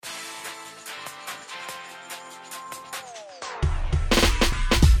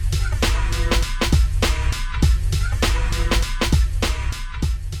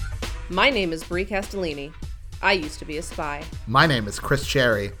My name is Brie Castellini. I used to be a spy. My name is Chris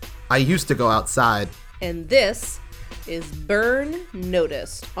Cherry. I used to go outside. And this is Burn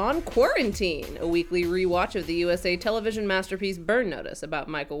Noticed on Quarantine, a weekly rewatch of the USA television masterpiece Burn Notice about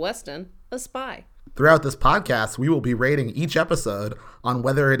Michael Weston, a spy. Throughout this podcast, we will be rating each episode on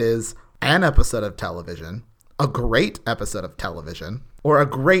whether it is an episode of television, a great episode of television, or a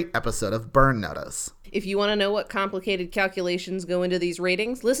great episode of Burn Notice. If you want to know what complicated calculations go into these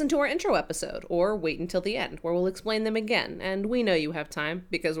ratings, listen to our intro episode, or wait until the end, where we'll explain them again. And we know you have time,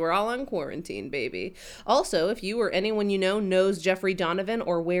 because we're all on quarantine, baby. Also, if you or anyone you know knows Jeffrey Donovan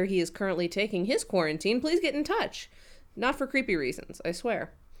or where he is currently taking his quarantine, please get in touch. Not for creepy reasons, I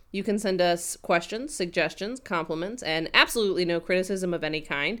swear. You can send us questions, suggestions, compliments, and absolutely no criticism of any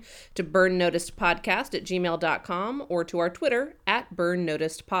kind to burnnoticedpodcast@gmail.com or to our Twitter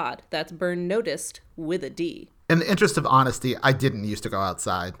 @burnnoticedpod. That's Burn Noticed with a D. In the interest of honesty, I didn't used to go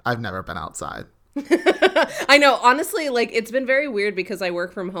outside. I've never been outside. I know, honestly, it's been very weird because I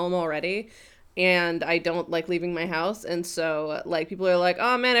work from home already. And I don't like leaving my house. And so, people are like,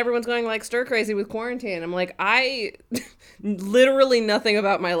 oh, man, everyone's going, stir crazy with quarantine. I'm like, literally nothing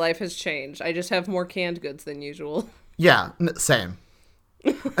about my life has changed. I just have more canned goods than usual. Yeah, same.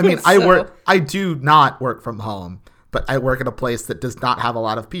 I mean, So- I do not work from home, but I work at a place that does not have a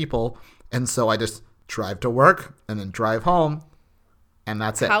lot of people. And so I just drive to work and then drive home. And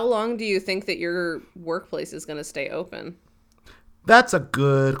that's it. How long do you think that your workplace is going to stay open? That's a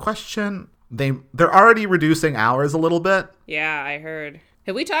good question. They're already reducing hours a little bit. Yeah, I heard.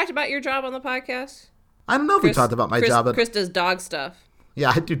 Have we talked about your job on the podcast? I don't know if we talked about my job. Chris does dog stuff.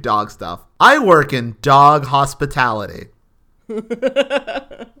 Yeah, I do dog stuff. I work in dog hospitality.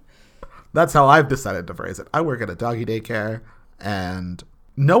 That's how I've decided to phrase it. I work at a doggy daycare, and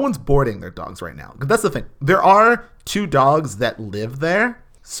no one's boarding their dogs right now. That's the thing. There are 2 dogs that live there,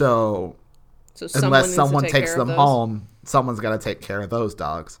 so unless someone takes them home, someone's got to take care of those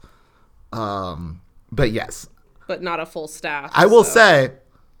dogs. But yes. But not a full staff. I will say,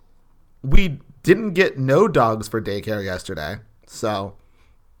 we didn't get no dogs for daycare yesterday, so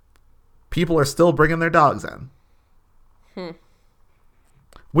people are still bringing their dogs in. And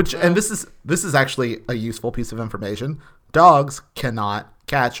this is actually a useful piece of information. Dogs cannot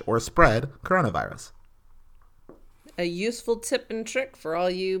catch or spread coronavirus. A useful tip and trick for all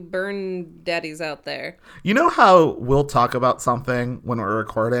you burn daddies out there. You know how we'll talk about something when we're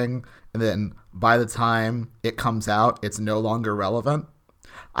recording, and then by the time it comes out, it's no longer relevant?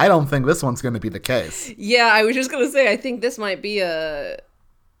 I don't think this one's going to be the case. Yeah, I was just going to say, I think this might be a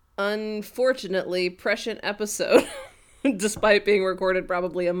unfortunately prescient episode, despite being recorded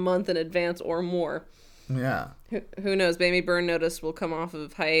probably a month in advance or more. Yeah. Who knows? Maybe Burn Notice will come off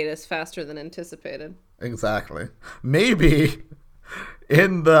of hiatus faster than anticipated. Exactly. Maybe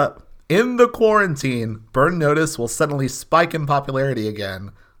in the quarantine, Burn Notice will suddenly spike in popularity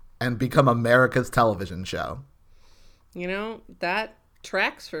again and become America's television show. You know, that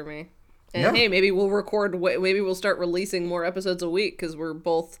tracks for me. And Yeah. hey, maybe we'll start releasing more episodes a week because we're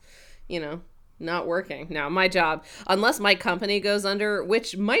both, not working. Now, my job, unless my company goes under,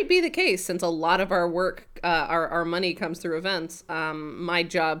 which might be the case since a lot of our work, our money comes through events, my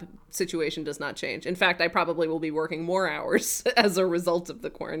job situation does not change. In fact, I probably will be working more hours as a result of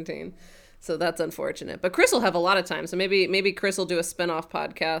the quarantine. So that's unfortunate. But Chris will have a lot of time. So maybe Chris will do a spinoff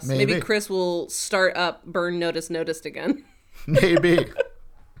podcast. Maybe Chris will start up Burn Noticed again. Maybe.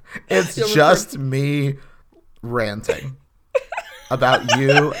 It's just me ranting about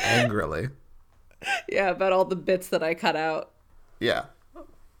you angrily. Yeah, about all the bits that I cut out. Yeah.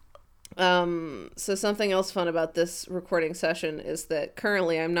 So something else fun about this recording session is that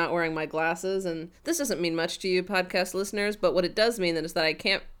currently I'm not wearing my glasses, and this doesn't mean much to you podcast listeners, but what it does mean is that I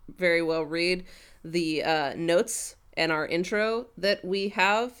can't very well read the notes and our intro that we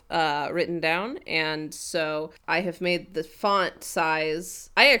have written down, and so I have made the font size.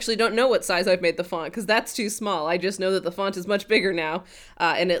 I actually don't know what size I've made the font because that's too small. I just know that the font is much bigger now,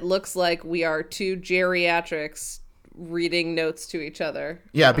 and it looks like we are 2 geriatrics reading notes to each other.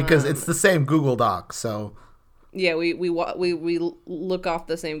 Yeah, because it's the same Google Doc, so... Yeah, we look off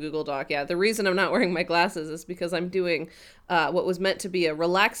the same Google Doc. Yeah, the reason I'm not wearing my glasses is because I'm doing what was meant to be a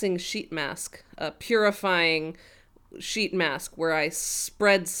relaxing sheet mask, a purifying sheet mask where I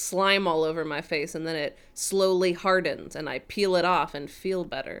spread slime all over my face and then it slowly hardens and I peel it off and feel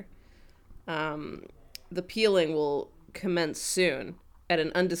better. The peeling will commence soon at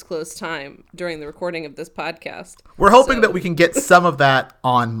an undisclosed time during the recording of this podcast. We're hoping that we can get some of that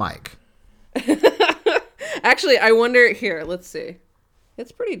on mic. Actually, I wonder, here, let's see.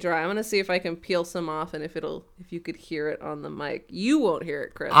 It's pretty dry. I'm gonna see if I can peel some off, and if you could hear it on the mic. You won't hear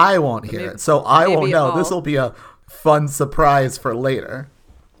it, Chris. I won't hear it, so I won't know. This will be a fun surprise for later.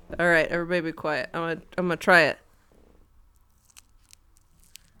 All right, everybody be quiet. I'm gonna try it.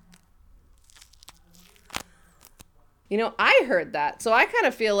 You know, I heard that, so I kind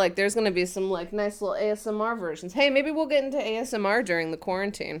of feel like there's gonna be some like nice little ASMR versions. Hey, maybe we'll get into ASMR during the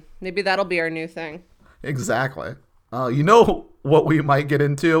quarantine. Maybe that'll be our new thing. Exactly. You know what we might get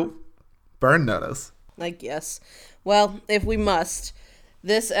into? Burn Notice. Like, yes. Well, if we must,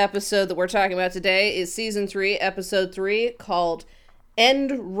 this episode that we're talking about today is Season 3, Episode 3, called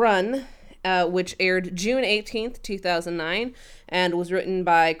End Run, which aired June 18th, 2009, and was written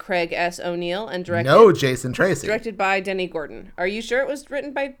by Craig S. O'Neill and Jason Tracy. Directed by Denny Gordon. Are you sure it was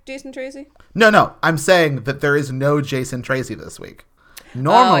written by Jason Tracy? No. I'm saying that there is no Jason Tracy this week.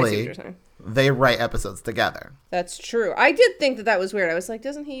 Normally, they write episodes together. That's true. I did think that was weird. I was like,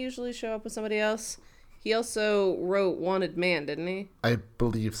 doesn't he usually show up with somebody else? He also wrote Wanted Man, didn't he? I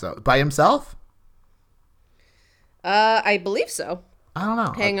believe so. By himself? I believe so. I don't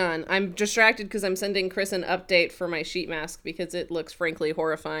know. Hang on. I'm distracted because I'm sending Chris an update for my sheet mask because it looks frankly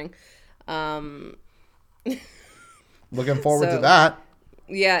horrifying. Looking forward to that.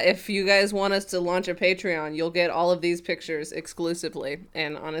 Yeah, if you guys want us to launch a Patreon, you'll get all of these pictures exclusively.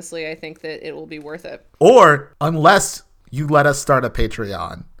 And honestly, I think that it will be worth it. Or, unless you let us start a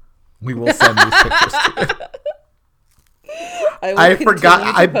Patreon, we will send these pictures to you. I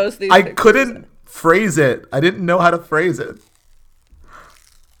forgot. I couldn't phrase it. I didn't know how to phrase it.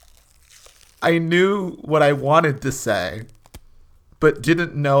 I knew what I wanted to say, but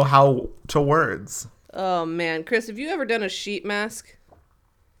didn't know how to words. Oh, man. Chris, have you ever done a sheet mask?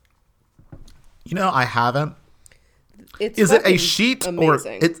 You know, I haven't. Is it a sheet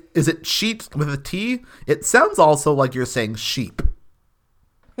amazing. Or is it sheet with a T? It sounds also like you're saying sheep.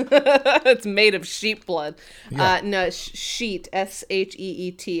 It's made of sheep blood. Yeah. No, sheet,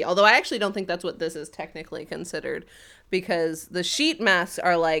 S-H-E-E-T. Although I actually don't think that's what this is technically considered, because the sheet masks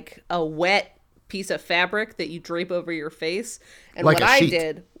are like a wet piece of fabric that you drape over your face. And like what I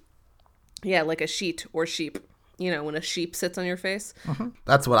did, yeah, like a sheet or sheep. You know, when a sheep sits on your face. Mm-hmm.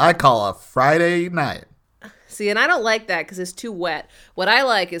 That's what I call a Friday night. See, and I don't like that because it's too wet. What I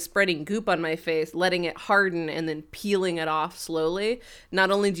like is spreading goop on my face, letting it harden, and then peeling it off slowly. Not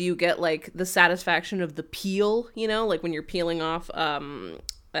only do you get, like, the satisfaction of the peel, you know, like when you're peeling off a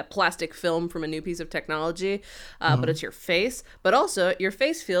plastic film from a new piece of technology, but it's your face. But also, your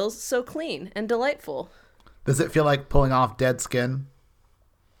face feels so clean and delightful. Does it feel like pulling off dead skin?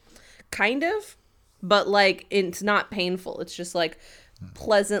 Kind of. But, like, it's not painful. It's just, like,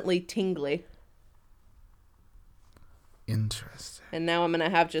 pleasantly tingly. Interesting. And now I'm going to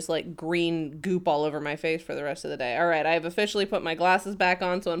have just, like, green goop all over my face for the rest of the day. All right, I have officially put my glasses back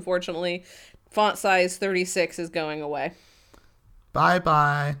on, so unfortunately, font size 36 is going away.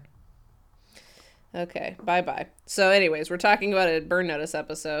 Bye-bye. Okay, bye-bye. So anyways, we're talking about a Burn Notice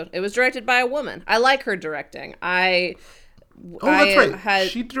episode. It was directed by a woman. I like her directing. That's right.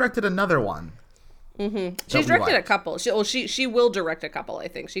 She directed another one. Mm-hmm. She's directed a couple. She will direct a couple, I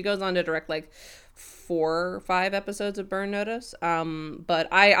think. She goes on to direct like 4 or 5 episodes of Burn Notice.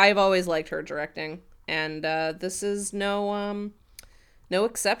 But I've always liked her directing, and this is no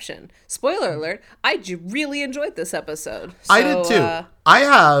exception. Spoiler alert, I really enjoyed this episode. So, I did too. I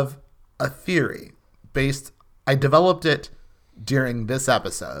have a theory I developed it during this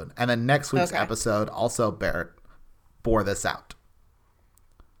episode, and then next week's episode also bore this out.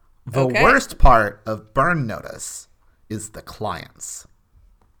 The worst part of Burn Notice is the clients.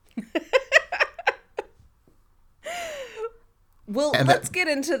 Well, let's get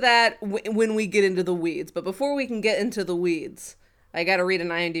into that when we get into the weeds. But before we can get into the weeds, I got to read an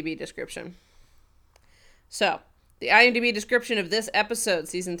IMDb description. So, the IMDb description of this episode,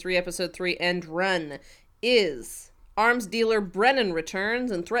 Season 3, Episode 3, End Run, is... Arms dealer Brennan returns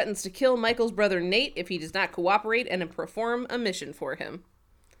and threatens to kill Michael's brother Nate if he does not cooperate and perform a mission for him.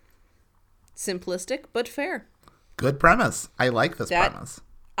 Simplistic, but fair. Good premise. I like this premise.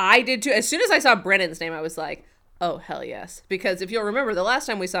 I did too. As soon as I saw Brennan's name, I was like, oh, hell yes. Because if you'll remember, the last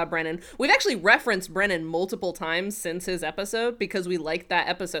time we saw Brennan, we've actually referenced Brennan multiple times since his episode because we liked that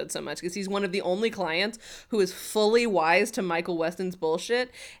episode so much. Because he's one of the only clients who is fully wise to Michael Weston's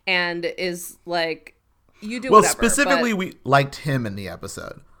bullshit and is like... Well, specifically, we liked him in the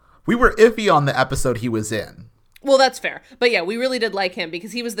episode. We were iffy on the episode he was in. Well, that's fair. But yeah, we really did like him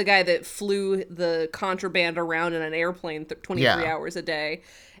because he was the guy that flew the contraband around in an airplane 23 hours a day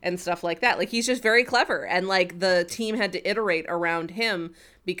and stuff like that. Like, he's just very clever. And, like, the team had to iterate around him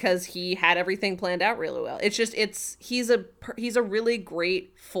because he had everything planned out really well. It's just he's a really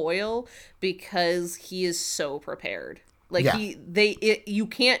great foil because he is so prepared. Like you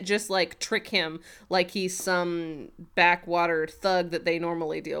can't just like trick him like he's some backwater thug that they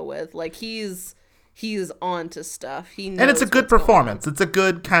normally deal with. Like he's on to stuff. He knows, and it's a good performance. It's a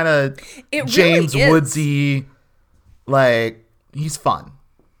good kind of James really Woodsy, like he's fun.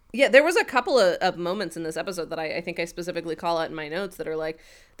 Yeah, there was a couple of moments in this episode that I think I specifically call out in my notes that are like,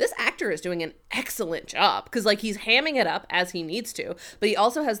 this actor is doing an excellent job. Because, like, he's hamming it up as he needs to. But he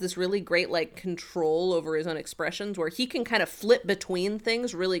also has this really great, like, control over his own expressions where he can kind of flip between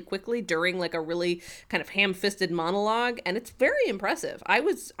things really quickly during, like, a really kind of ham-fisted monologue. And it's very impressive. I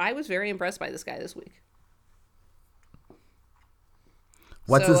was very impressed by this guy this week.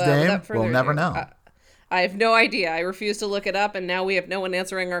 What's his name? We'll never know. I have no idea. I refuse to look it up, and now we have no one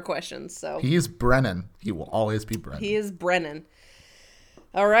answering our questions. So he's Brennan. He will always be Brennan. He is Brennan.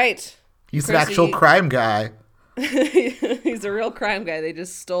 All right. He's an actual crime guy. He's a real crime guy. They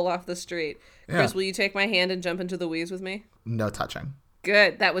just stole off the street. Yeah. Chris, will you take my hand and jump into the weeds with me? No touching.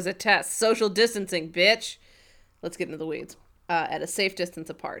 Good. That was a test. Social distancing, bitch. Let's get into the weeds. At a safe distance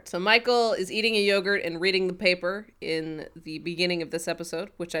apart. So Michael is eating a yogurt and reading the paper in the beginning of this episode,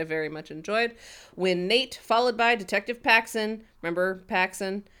 which I very much enjoyed, when Nate, followed by Detective Paxson, remember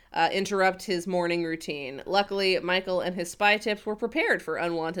Paxson, interrupt his morning routine. Luckily, Michael and his spy tips were prepared for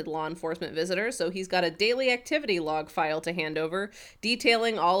unwanted law enforcement visitors, so he's got a daily activity log file to hand over,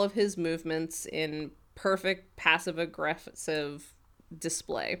 detailing all of his movements in perfect passive-aggressive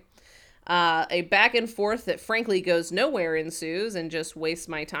display. A back and forth that frankly goes nowhere ensues and just wastes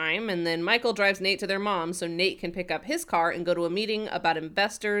my time. And then Michael drives Nate to their mom so Nate can pick up his car and go to a meeting about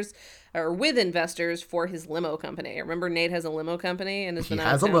investors or with investors for his limo company. Remember, Nate has a limo company and he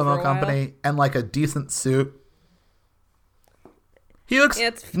has a limo company and like a decent suit.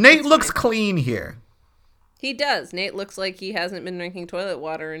 Nate looks clean here. He does. Nate looks like he hasn't been drinking toilet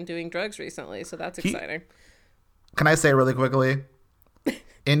water and doing drugs recently, so that's exciting. Can I say really quickly?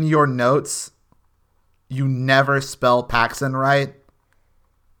 In your notes, you never spell Paxson right,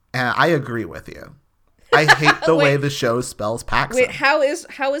 and I agree with you. I hate the way the show spells Paxson. Wait, how is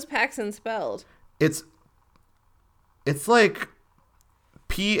Paxson spelled? It's like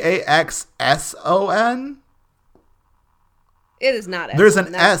Paxson. It is not. There's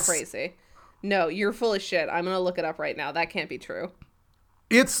an That's S. Crazy. No, you're full of shit. I'm gonna look it up right now. That can't be true.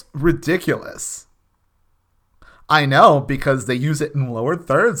 It's ridiculous. I know, because they use it in lower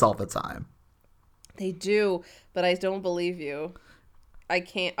thirds all the time. They do, but I don't believe you. I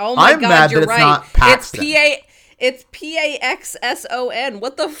can't. Oh my God, mad you're that right. It's not Paxton. It's Paxson.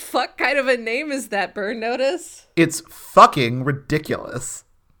 What the fuck kind of a name is that, Burn Notice? It's fucking ridiculous.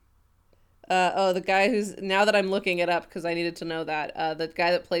 The guy who's, now that I'm looking it up because I needed to know that, the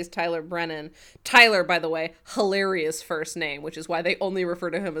guy that plays Tyler Brennan. Tyler, by the way, hilarious first name, which is why they only refer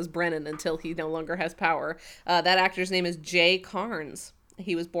to him as Brennan until he no longer has power. That actor's name is Jay Carnes.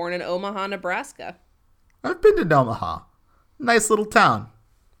 He was born in Omaha, Nebraska. I've been to Omaha. Nice little town.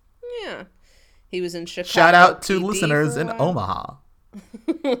 Yeah. He was in Chicago. Shout out to PD listeners in Omaha.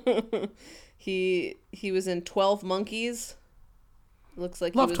 He was in 12 Monkeys. Looks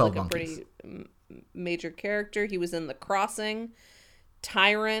like he was like a pretty major character. He was in The Crossing,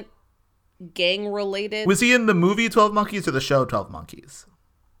 Tyrant, Gang Related. Was he in the movie 12 Monkeys or the show 12 Monkeys?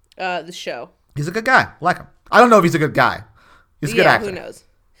 The show. He's a good guy. I like him. I don't know if he's a good guy. He's a good actor. Who knows?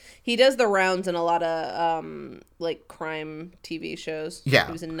 He does the rounds in a lot of like crime TV shows. Yeah.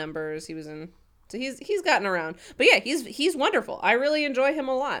 He was in Numbers. He was in, so he's gotten around. But yeah, he's wonderful. I really enjoy him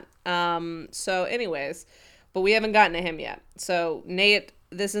a lot. So anyways, but we haven't gotten to him yet. So Nate,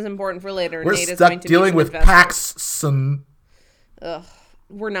 this is important for later. We're Nate stuck is going to dealing with Paxson. Ugh.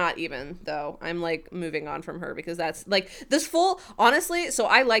 We're not even, though. I'm, like, moving on from her because that's, like, this full, honestly, so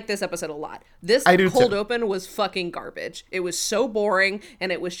I like this episode a lot. This cold open was fucking garbage. It was so boring,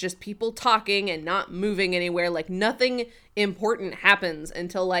 and it was just people talking and not moving anywhere. Like, nothing important happens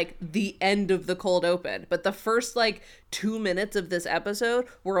until, like, the end of the cold open. But the first, like, 2 minutes of this episode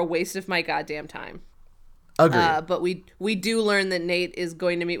were a waste of my goddamn time. Agreed. But we do learn that Nate is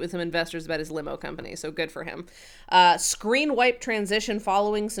going to meet with some investors about his limo company, so good for him. Screen wipe transition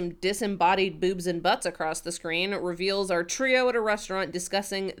following some disembodied boobs and butts across the screen reveals our trio at a restaurant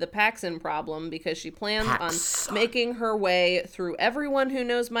discussing the Paxson problem because she plans on making her way through everyone who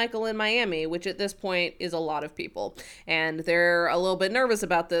knows Michael in Miami, which at this point is a lot of people. And they're a little bit nervous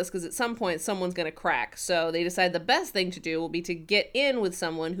about this because at some point someone's going to crack. So they decide the best thing to do will be to get in with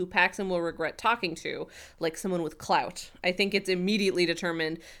someone who Paxson will regret talking to, like someone with clout. I think it's immediately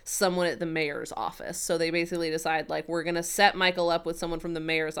determined someone at the mayor's office. So they basically decide, like, we're going to set Michael up with someone from the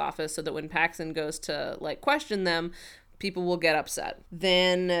mayor's office so that when Paxton goes to, like, question them, people will get upset.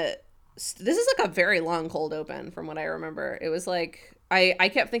 Then this is like a very long cold open from what I remember. It was like, I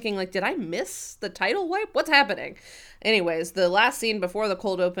kept thinking, like, did I miss the title wipe? What's happening? Anyways, the last scene before the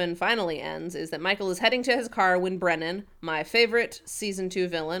cold open finally ends is that Michael is heading to his car when Brennan, my favorite season 2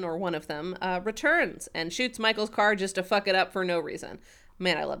 villain, or one of them, returns and shoots Michael's car just to fuck it up for no reason.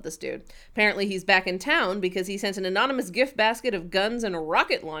 Man, I love this dude. Apparently he's back in town because he sent an anonymous gift basket of guns and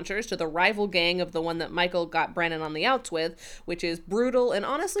rocket launchers to the rival gang of the one that Michael got Brennan on the outs with, which is brutal and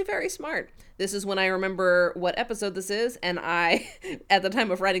honestly very smart. This is when I remember what episode this is, and I, at the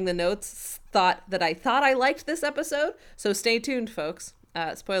time of writing the notes, thought I liked this episode, so stay tuned, folks.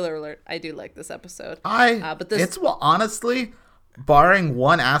 Spoiler alert, I do like this episode. Well, honestly, barring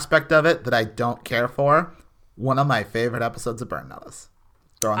one aspect of it that I don't care for, one of my favorite episodes of Burn Notice.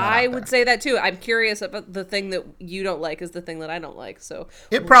 I would say that too. I'm curious about the thing that you don't like is the thing that I don't like. So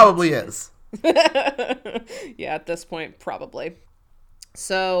it probably is. Yeah, at this point, probably.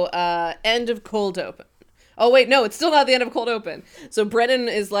 So, end of cold open. Oh, wait, no, it's still not the end of cold open. So Brennan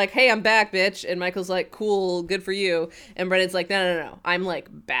is like, hey, I'm back, bitch. And Michael's like, cool, good for you. And Brennan's like, no, I'm like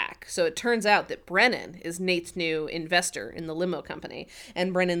back. So it turns out that Brennan is Nate's new investor in the limo company.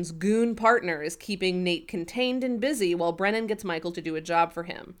 And Brennan's goon partner is keeping Nate contained and busy while Brennan gets Michael to do a job for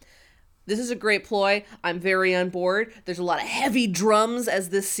him. This is a great ploy. I'm very on board. There's a lot of heavy drums as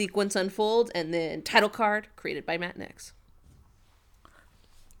this sequence unfolds. And then title card created by Matt Nix.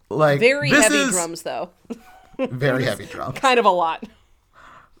 Like, very heavy drums, though. Very heavy drums. Kind of a lot.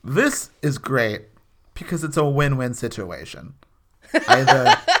 This is great because it's a win-win situation.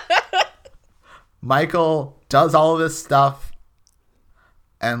 Either Michael does all of this stuff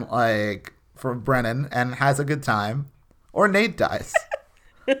and, like, for Brennan and has a good time, or Nate dies.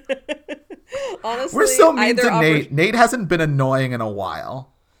 Honestly, we're so mean to Nate. Nate hasn't been annoying in a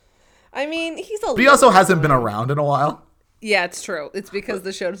while. I mean, but he also hasn't been around in a while. Yeah, it's true. It's because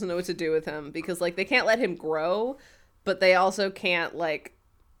the show doesn't know what to do with him. Because, like, they can't let him grow, but they also can't, like,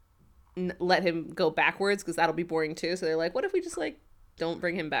 let him go backwards because that'll be boring, too. So they're like, what if we just, like, don't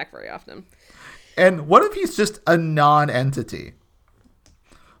bring him back very often? And what if he's just a non-entity?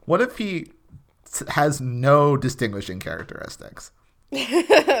 What if he has no distinguishing characteristics?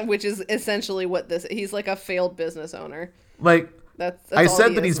 Which is essentially what this... He's, like, a failed business owner. Like, that's I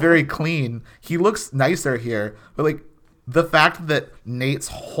said that he's very clean. He looks nicer here, but, like, the fact that Nate's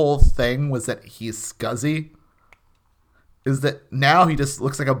whole thing was that he's scuzzy is that now he just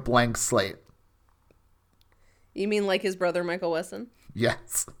looks like a blank slate. You mean like his brother Michael Weston?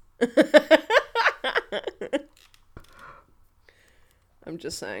 Yes. I'm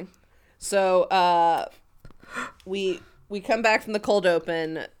just saying. So we come back from the cold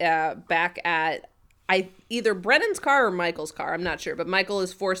open back at either Brennan's car or Michael's car. I'm not sure. But Michael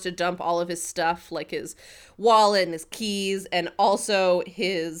is forced to dump all of his stuff, like his wallet and his keys and also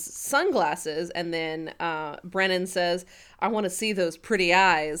his sunglasses. And then Brennan says, I want to see those pretty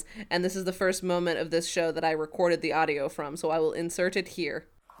eyes. And this is the first moment of this show that I recorded the audio from. So I will insert it here.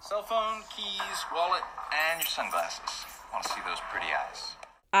 Cell phone, keys, wallet, and your sunglasses. Want to see those pretty eyes.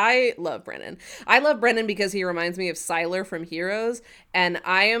 I love Brennan. I love Brennan because he reminds me of Sylar from Heroes, and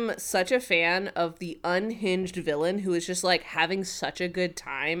I am such a fan of the unhinged villain who is just, like, having such a good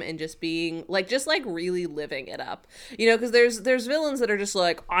time and just being, like, just, like, really living it up. You know, because there's villains that are just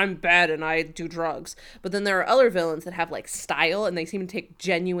like, I'm bad and I do drugs. But then there are other villains that have, like, style and they seem to take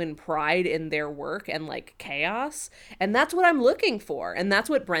genuine pride in their work and, like, chaos. And that's what I'm looking for. And that's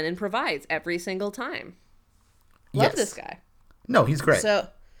what Brennan provides every single time. Love this guy. No, he's great. So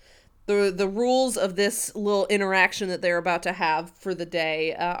the rules of this little interaction that they're about to have for the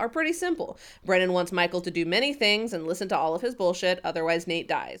day are pretty simple. Brennan wants Michael to do many things and listen to all of his bullshit, otherwise Nate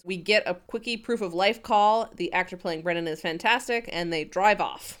dies. We get a quickie proof of life call. The actor playing Brennan is fantastic, and they drive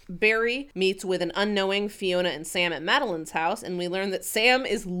off. Barry meets with an unknowing Fiona and Sam at Madeline's house, and we learn that Sam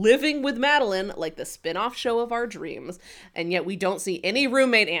is living with Madeline like the spin-off show of our dreams, and yet we don't see any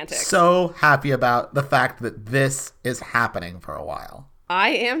roommate antics. So happy about the fact that this is happening for a while.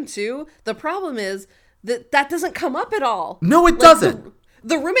 I am too. The problem is that doesn't come up at all. No, it doesn't.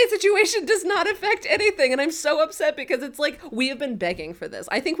 The roommate situation does not affect anything, and I'm so upset because it's like we have been begging for this.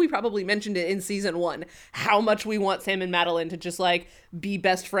 I think we probably mentioned it in season 1, how much we want Sam and Madeline to just, like, be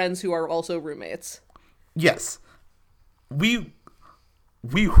best friends who are also roommates. Yes. We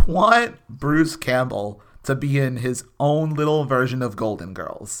want Bruce Campbell to be in his own little version of Golden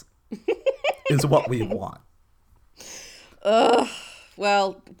Girls. Is what we want.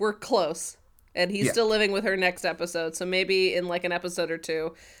 Well, we're close. And he's Yeah. still living with her next episode. So maybe in like an episode or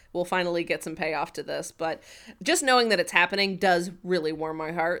two, we'll finally get some payoff to this. But just knowing that it's happening does really warm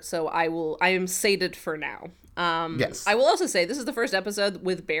my heart. So I am sated for now. Yes. I will also say this is the first episode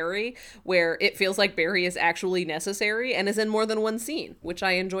with Barry where it feels like Barry is actually necessary and is in more than one scene, which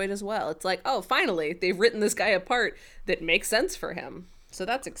I enjoyed as well. It's like, oh, finally, they've written this guy a part that makes sense for him. So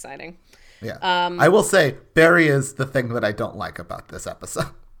that's exciting. Yeah. I will say Barry is the thing that I don't like about this episode.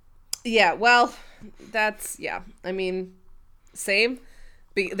 Yeah, well, that's, yeah. I mean, same.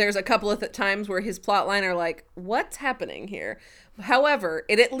 There's a couple of times where his plotline are like, what's happening here? However,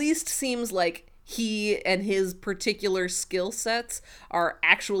 it at least seems like he and his particular skill sets are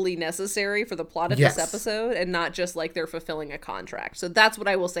actually necessary for the plot of Yes. this episode and not just like they're fulfilling a contract. So that's what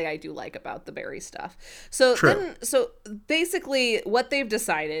I will say I do like about the Barry stuff. So True. so basically what they've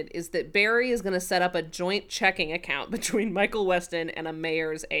decided is that Barry is going to set up a joint checking account between Michael Weston and a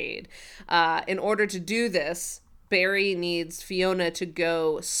mayor's aide. In order to do this, Barry needs Fiona to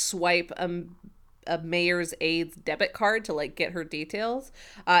go swipe a mayor's aide's debit card to like get her details,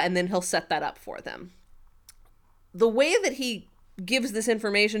 and then he'll set that up for them. The way that he gives this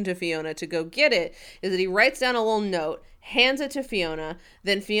information to Fiona to go get it is that he writes down a little note, hands it to Fiona,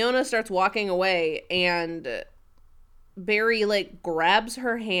 then Fiona starts walking away, and Barry like grabs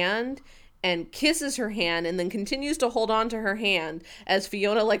her hand and kisses her hand and then continues to hold on to her hand as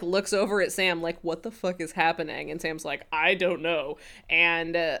Fiona like looks over at Sam like, what the fuck is happening? And Sam's like, I don't know.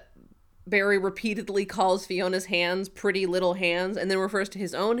 And Barry repeatedly calls Fiona's hands pretty little hands and then refers to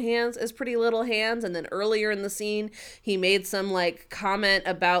his own hands as pretty little hands. And then earlier in the scene, he made some like comment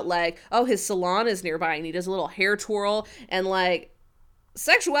about like, oh, his salon is nearby and he does a little hair twirl. And like,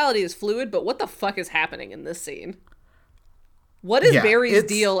 sexuality is fluid, but what the fuck is happening in this scene? What is Barry's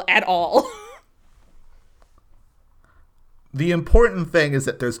deal at all? The important thing is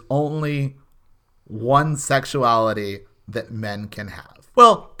that there's only one sexuality that men can have.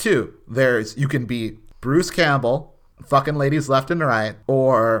 Well, two. You can be Bruce Campbell, fucking ladies left and right,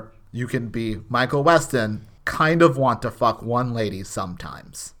 or you can be Michael Weston, kind of want to fuck one lady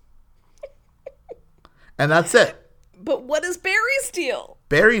sometimes. And that's it. But what is Barry's deal?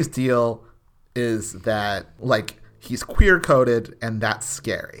 Barry's deal is that, like, he's queer-coded, and that's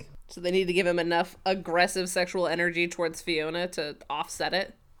scary. So they need to give him enough aggressive sexual energy towards Fiona to offset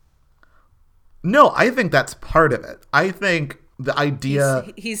it? No, I think that's part of it. I think the idea...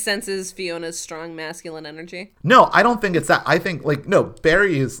 He senses Fiona's strong masculine energy? No, I don't think it's that. I think, like, no,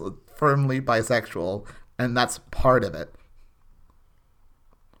 Barry is firmly bisexual, and that's part of it.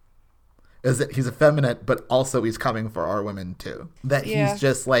 Is that he's effeminate, but also he's coming for our women, too. That he's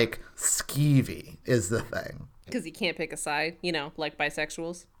just, like, skeevy is the thing. Because he can't pick a side, you know, like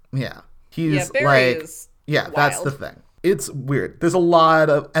bisexuals. Yeah. He's Barry like... is Yeah, wild. That's the thing. It's weird. There's a lot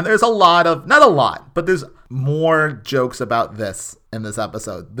of, not a lot, but there's more jokes about this in this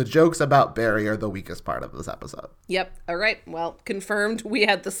episode. The jokes about Barry are the weakest part of this episode. Yep. All right. Well, confirmed. We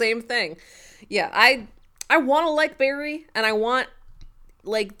had the same thing. Yeah, I want to like Barry, and I want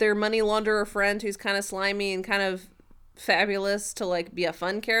like their money launderer friend who's kind of slimy and kind of fabulous to like be a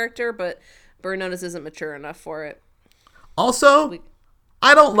fun character, but Burn Notice isn't mature enough for it. Also,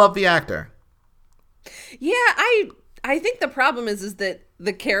 I don't love the actor. Yeah, I think the problem is that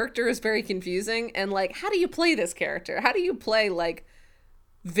the character is very confusing, and like, how do you play this character? How do you play like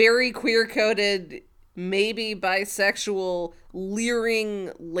very queer-coded, maybe bisexual,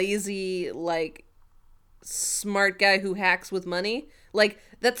 leering, lazy, like smart guy who hacks with money? Like,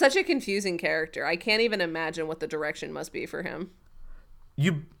 that's such a confusing character. I can't even imagine what the direction must be for him.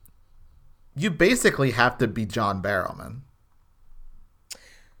 You basically have to be John Barrowman.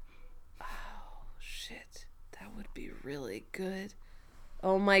 Really good.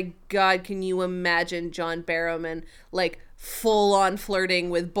 Oh my god, can you imagine John Barrowman like full on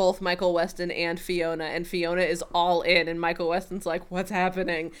flirting with both Michael Weston and Fiona is all in, and Michael Weston's like, what's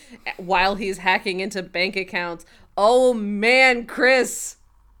happening? While he's hacking into bank accounts. Oh man, Chris.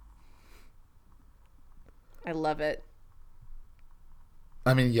 I love it.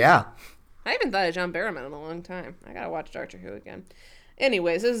 I mean, yeah. I haven't thought of John Barrowman in a long time. I gotta watch Doctor Who again.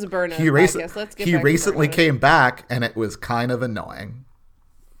 Anyways, this is a Burn Notice podcast. Let's get he back recently to came back, and it was kind of annoying.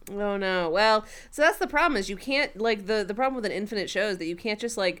 Oh no. Well, so that's the problem is you can't like the problem with an infinite show is that you can't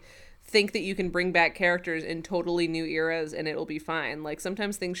just like think that you can bring back characters in totally new eras and it'll be fine. Like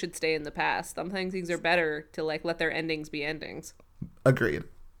sometimes things should stay in the past. Sometimes things are better to like let their endings be endings. Agreed.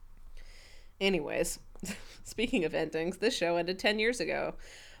 Anyways, speaking of endings, this show ended 10 years ago.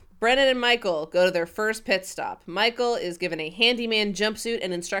 Brennan and Michael go to their first pit stop. Michael is given a handyman jumpsuit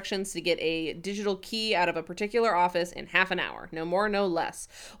and instructions to get a digital key out of a particular office in half an hour. No more, no less.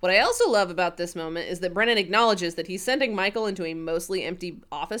 What I also love about this moment is that Brennan acknowledges that he's sending Michael into a mostly empty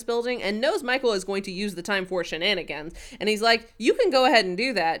office building and knows Michael is going to use the time for shenanigans. And he's like, you can go ahead and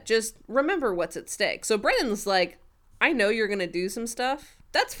do that. Just remember what's at stake. So Brennan's like, I know you're going to do some stuff.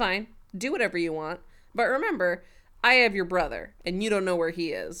 That's fine. Do whatever you want. But remember, I have your brother, and you don't know where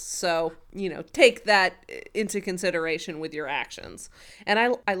he is. So, take that into consideration with your actions.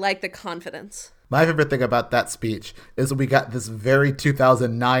 And I like the confidence. My favorite thing about that speech is we got this very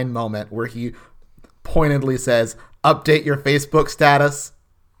 2009 moment where he pointedly says, update your Facebook status.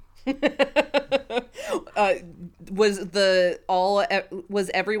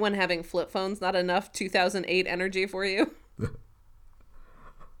 Was everyone having flip phones not enough 2008 energy for you?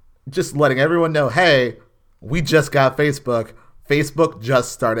 Just letting everyone know, hey, we just got Facebook. Facebook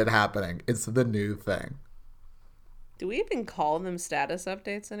just started happening. It's the new thing. Do we even call them status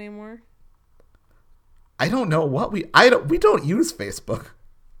updates anymore? I don't know what we don't use Facebook.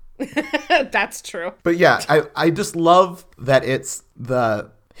 That's true. But yeah, I just love that it's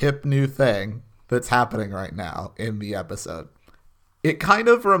the hip new thing that's happening right now in the episode. It kind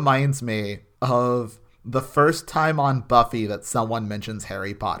of reminds me of the first time on Buffy that someone mentions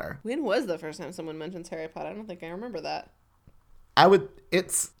Harry Potter. When was the first time someone mentions Harry Potter? I don't think I remember that. I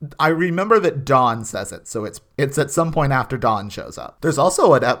remember that Dawn says it, so it's at some point after Dawn shows up. There's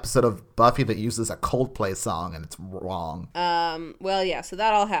also an episode of Buffy that uses a Coldplay song, and it's wrong. Well, yeah, so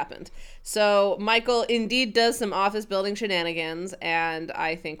that all happened. So Michael indeed does some office building shenanigans, and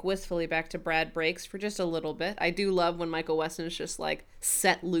I think wistfully back to Brad breaks for just a little bit. I do love when Michael Weston is just like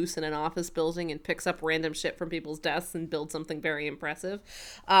set loose in an office building and picks up random shit from people's desks and builds something very impressive.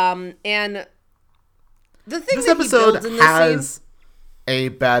 And the thing this that episode he builds in this has scene, a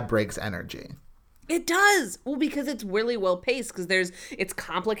Bad Breaks energy. it does. Well, because it's really well paced, because it's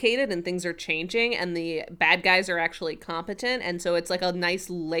complicated and things are changing and the bad guys are actually competent. And so it's like a nice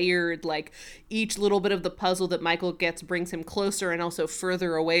layered, like each little bit of the puzzle that Michael gets brings him closer and also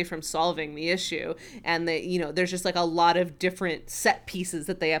further away from solving the issue. And there's just like a lot of different set pieces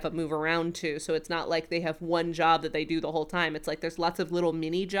that they have to move around to. So it's not like they have one job that they do the whole time. It's like there's lots of little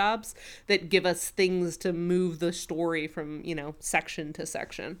mini jobs that give us things to move the story from, section to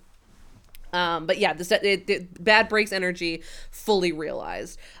section. But yeah, Bad Breaks energy fully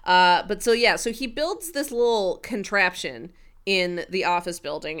realized. So he builds this little contraption in the office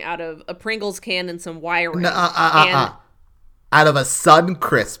building out of a Pringles can and some wiring. Out of a Sun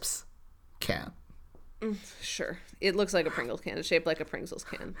Crisps can. Sure. It looks like a Pringles can. It's shaped like a Pringles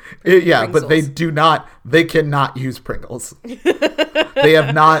can. Yeah, Pringles. But they cannot use Pringles. They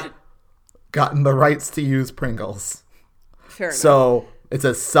have not gotten the rights to use Pringles. Fair enough. So it's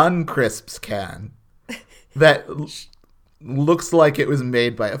a Sun Crisps can that looks like it was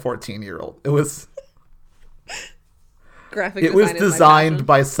made by a 14-year-old. It was graphic. It was designed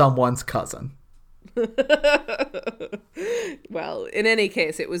by someone's cousin. Well, in any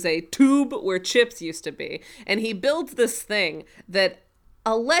case, it was a tube where chips used to be, and he builds this thing that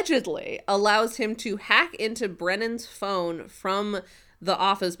allegedly allows him to hack into Brennan's phone from the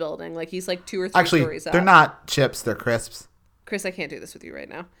office building. Like he's like 2 or 3 stories up. They're not chips, they're crisps. Chris, I can't do this with you right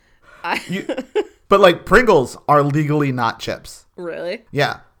now. But like Pringles are legally not chips. Really?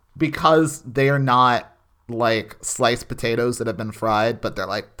 Yeah, because they are not like sliced potatoes that have been fried, but they're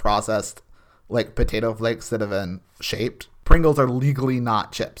like processed like potato flakes that have been shaped. Pringles are legally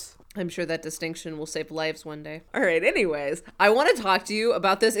not chips. I'm sure that distinction will save lives one day. All right, anyways, I want to talk to you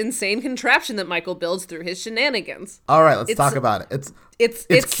about this insane contraption that Michael builds through his shenanigans. All right, let's talk about it. It's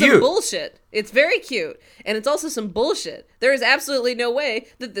cute. Some bullshit. It's very cute, and it's also some bullshit. There is absolutely no way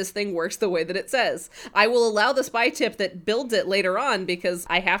that this thing works the way that it says. I will allow the spy tip that builds it later on because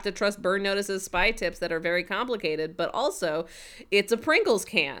I have to trust Burn Notice's spy tips that are very complicated, but also it's a Pringles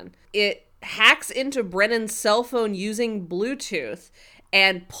can. It hacks into Brennan's cell phone using Bluetooth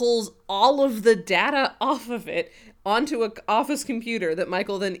and pulls all of the data off of it onto an office computer that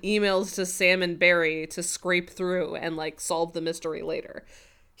Michael then emails to Sam and Barry to scrape through and like solve the mystery later.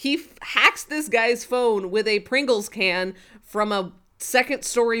 He hacks this guy's phone with a Pringles can from a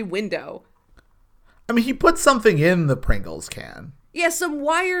second-story window. I mean, he put something in the Pringles can. Yeah, some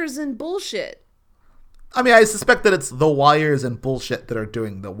wires and bullshit. I mean, I suspect that it's the wires and bullshit that are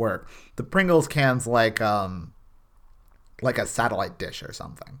doing the work. The Pringles can's like a satellite dish or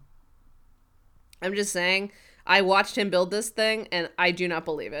something. I'm just saying, I watched him build this thing, and I do not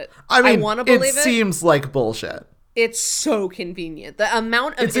believe it. I mean, I want to believe it. It seems like bullshit. It's so convenient. The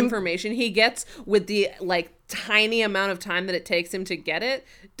amount of information he gets with the, like, tiny amount of time that it takes him to get it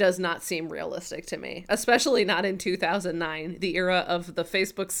does not seem realistic to me, especially not in 2009, the era of the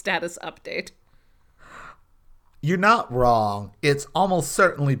Facebook status update. You're not wrong. It's almost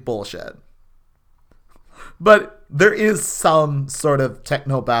certainly bullshit. But there is some sort of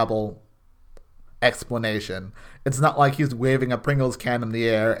technobabble explanation. It's not like he's waving a Pringles can in the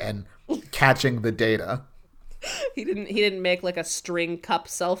air and catching the data. He didn't make like a string cup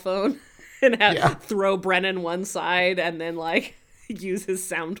cell phone and throw Brennan one side and then like use his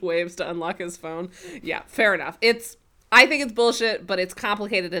sound waves to unlock his phone. Yeah, fair enough. I think it's bullshit, but it's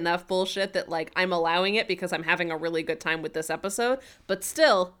complicated enough bullshit that like I'm allowing it because I'm having a really good time with this episode. But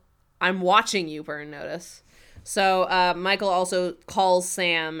still, I'm watching you, Burn Notice. So Michael also calls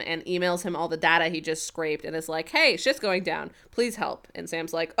Sam and emails him all the data he just scraped and is like, hey, shit's going down. Please help. And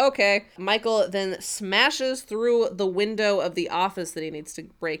Sam's like, okay. Michael then smashes through the window of the office that he needs to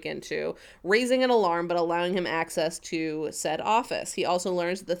break into, raising an alarm but allowing him access to said office. He also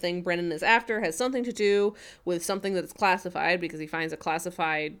learns that the thing Brennan is after has something to do with something that's classified because he finds a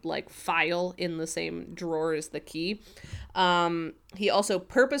classified like file in the same drawer as the key. He also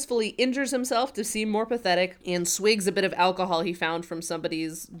purposefully injures himself to seem more pathetic and swigs a bit of alcohol he found from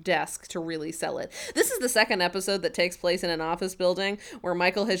somebody's desk to really sell it. This is the second episode that takes place in an office building where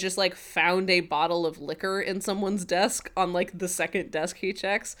Michael has just like found a bottle of liquor in someone's desk on like the second desk he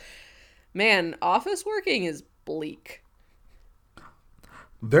checks. Man, office working is bleak.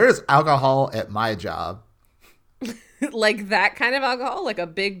 There's alcohol at my job. Like that kind of alcohol? Like a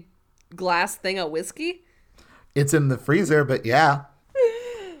big glass thing of whiskey? It's in the freezer, but yeah.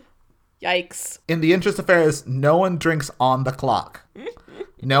 Yikes. In the interest of fairness, no one drinks on the clock.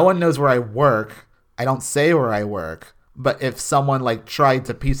 No one knows where I work. I don't say where I work. But if someone like tried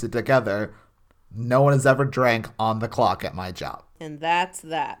to piece it together, no one has ever drank on the clock at my job. And that's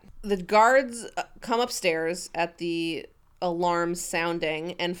that. The guards come upstairs at the alarm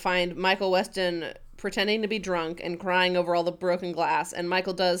sounding and find Michael Weston pretending to be drunk and crying over all the broken glass, and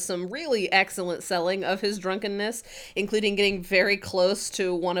Michael does some really excellent selling of his drunkenness, including getting very close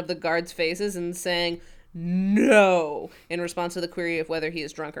to one of the guards' faces and saying no in response to the query of whether he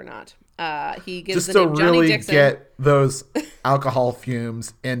is drunk or not. He gives just the name to Johnny really Dixon. Get those alcohol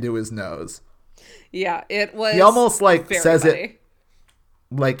fumes into his nose. Yeah, it was. He almost like says funny. it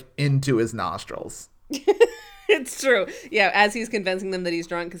like into his nostrils. It's true. Yeah, as he's convincing them that he's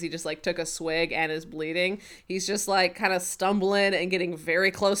drunk because he just like took a swig and is bleeding, he's just like kind of stumbling and getting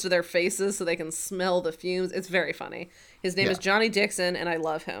very close to their faces so they can smell the fumes. It's very funny. His name is Johnny Dixon, and I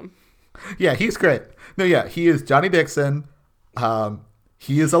love him. Yeah, he's great. No, yeah, he is Johnny Dixon.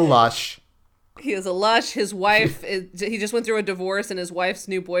 He is a lush. He is a lush. His wife, he just went through a divorce, and his wife's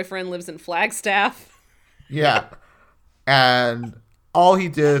new boyfriend lives in Flagstaff. Yeah. And all he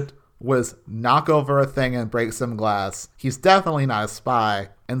did was knock over a thing and break some glass. He's definitely not a spy.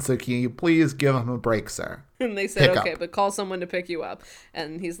 And so can you please give him a break, sir? And they said, Pick okay, up. but call someone to pick you up.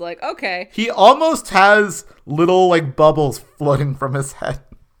 And he's like, okay. He almost has little like bubbles floating from his head.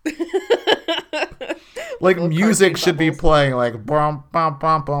 Like Little music cartoon should be bubbles. playing like bum bum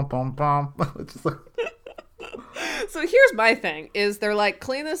bum bum bum bum. It's just like, So here's my thing, is they're like,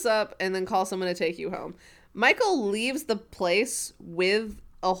 clean this up and then call someone to take you home. Michael leaves the place with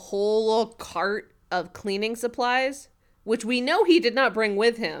a whole little cart of cleaning supplies, which we know he did not bring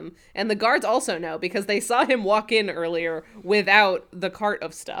with him. And the guards also know because they saw him walk in earlier without the cart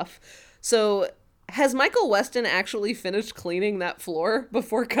of stuff. So has Michael Weston actually finished cleaning that floor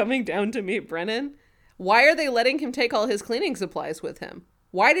before coming down to meet Brennan? Why are they letting him take all his cleaning supplies with him?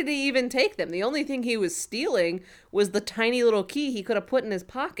 Why did he even take them? The only thing he was stealing was the tiny little key he could have put in his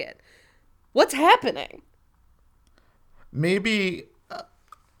pocket. What's happening? maybe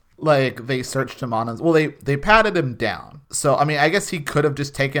like they searched him on his, well, they patted him down. So I mean, I guess he could have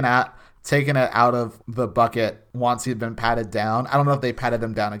just taken it out of the bucket once he'd been patted down. I don't know if they patted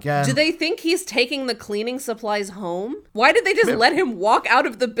him down again. Do they think he's taking the cleaning supplies home? Why did they just let him walk out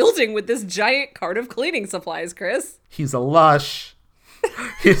of the building with this giant cart of cleaning supplies, Chris? He's a lush.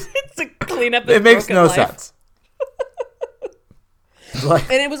 He's, To clean up his it makes broken no life. sense. Like,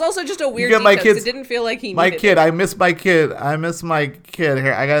 And it was also just a weird get detail my 'cause kids- it didn't feel like he my needed kid, it. I miss my kid. Here, I'm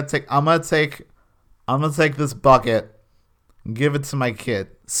gonna take this bucket and give it to my kid.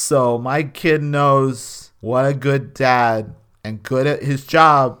 So my kid knows what a good dad and good at his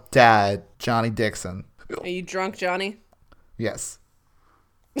job dad, Johnny Dixon. Are you drunk, Johnny? Yes.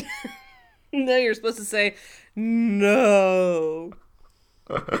 No, you're supposed to say no.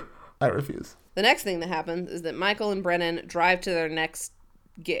 I refuse. The next thing that happens is that Michael and Brennan drive to their next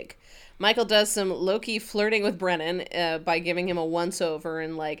gig. Michael does some low-key flirting with Brennan by giving him a once-over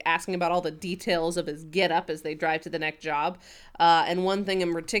and like asking about all the details of his get-up as they drive to the next job. And one thing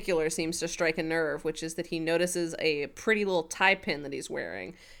in particular seems to strike a nerve, which is that he notices a pretty little tie pin that he's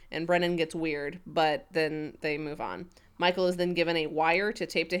wearing. And Brennan gets weird, but then they move on. Michael is then given a wire to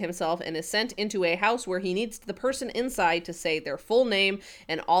tape to himself and is sent into a house where he needs the person inside to say their full name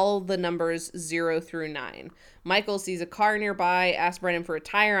and all the numbers 0 through 9. Michael sees a car nearby, asks Brennan for a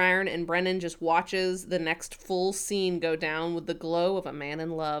tire iron, and Brennan just watches the next full scene go down with the glow of a man in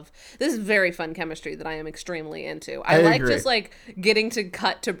love. This is very fun chemistry that I am extremely into. I like agree. just like getting to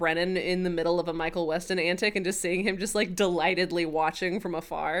cut to Brennan in the middle of a Michael Weston antic and just seeing him just like delightedly watching from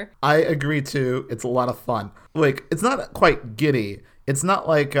afar. I agree too. It's a lot of fun. Like, it's not quite giddy. It's not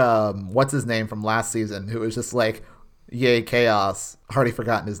like what's his name from last season, who was just like, yay chaos. Already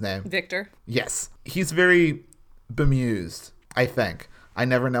forgotten his name. Victor. Yes, he's very bemused. I think I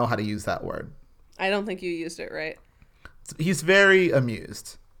never know how to use that word. I don't think you used it right. He's very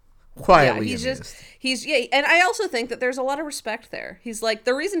amused, quietly he's amused. And I also think that there's a lot of respect there. He's like,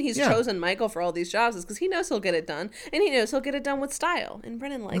 the reason he's Yeah. chosen Michael for all these jobs is because he knows he'll get it done, and he knows he'll get it done with style. And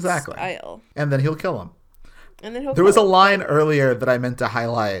Brennan likes style. And then he'll kill him. And then he'll There was a kill him. line earlier that I meant to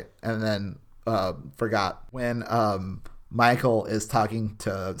highlight and then forgot when Michael is talking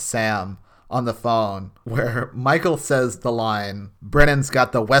to Sam on the phone, where Michael says the line, "Brennan's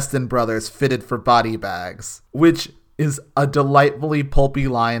got the Weston brothers fitted for body bags," which is a delightfully pulpy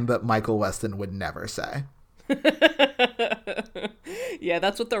line that Michael Weston would never say. Yeah,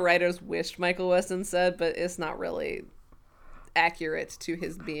 that's what the writers wished Michael Weston said, but it's not really accurate to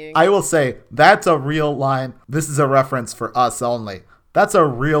his being. I will say, that's a real line. This is a reference for us only. That's a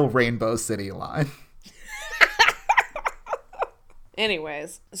real Rainbow City line.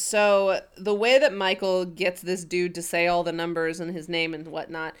 Anyways, so the way that Michael gets this dude to say all the numbers and his name and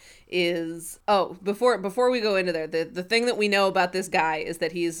whatnot is... Oh, before we go into there, the thing that we know about this guy is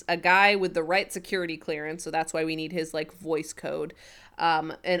that he's a guy with the right security clearance, so that's why we need his, like, voice code.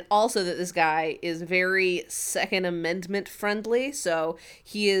 And also that this guy is very Second Amendment friendly, so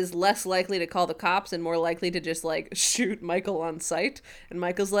he is less likely to call the cops and more likely to just, like, shoot Michael on sight. And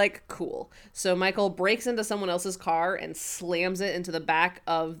Michael's like, cool. So Michael breaks into someone else's car and slams it into the back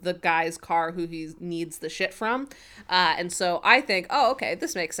of the guy's car who he needs the shit from. And so I think, oh, okay,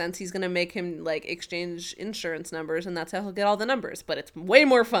 this makes sense. He's going to make him, like, exchange insurance numbers, and that's how he'll get all the numbers. But it's way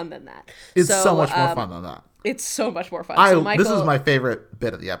more fun than that. It's so much more fun than that. It's so much more fun. This is my favorite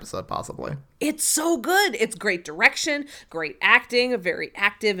bit of the episode, possibly. It's so good. It's great direction, great acting, very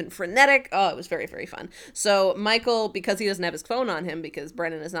active and frenetic. Oh, it was very, very fun. So Michael, because he doesn't have his phone on him, because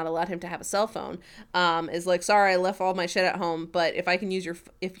Brennan has not allowed him to have a cell phone, is like, sorry, I left all my shit at home, but if I can use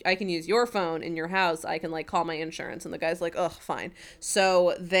your phone in your house, I can like call my insurance. And the guy's like, ugh, fine.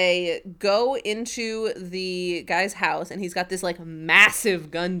 So they go into the guy's house, and he's got this like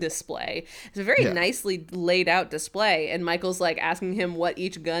massive gun display. It's a very nicely laid out display, and Michael's like asking him what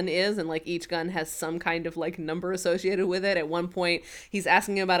each gun is, and like each gun has some kind of like number associated with it. At one point he's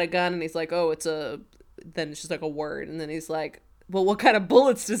asking him about a gun, and he's like, oh, then it's just like a word, and then he's like, well, what kind of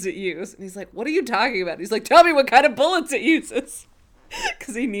bullets does it use? And he's like, what are you talking about? He's like, tell me what kind of bullets it uses.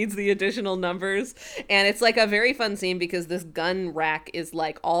 Because he needs the additional numbers. And it's like a very fun scene because this gun rack is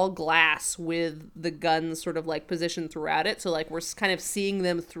like all glass with the guns sort of like positioned throughout it. So like we're kind of seeing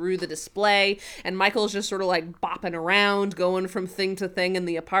them through the display, and Michael's just sort of like bopping around, going from thing to thing in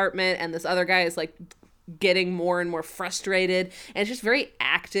the apartment, and this other guy is like getting more and more frustrated. And it's just very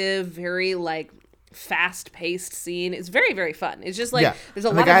active, very like fast-paced scene. It's very, very fun. It's just like there's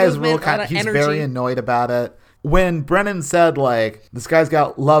a lot of movement, a lot of he's energy. very annoyed about it. When Brennan said, like, this guy's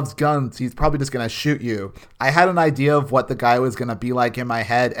loves guns, he's probably just going to shoot you, I had an idea of what the guy was going to be like in my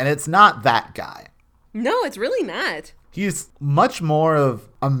head, and it's not that guy. No, it's really not. He's much more of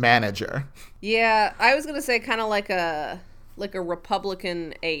a manager. Yeah, I was going to say kind of like a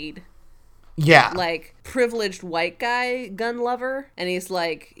Republican aide. Yeah. Like, privileged white guy gun lover, and he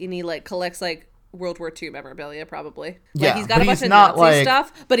collects, like, World War II memorabilia, probably. Like, yeah, he's got a bunch of not Nazi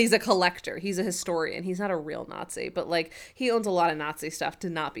stuff, but he's a collector. He's a historian. He's not a real Nazi, but, like, he owns a lot of Nazi stuff to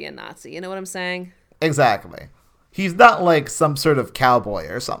not be a Nazi. You know what I'm saying? Exactly. He's not, like, some sort of cowboy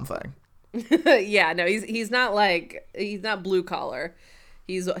or something. Yeah, no, he's not, like, he's not blue collar.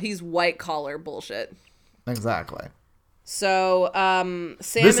 He's white collar bullshit. Exactly. So, Sam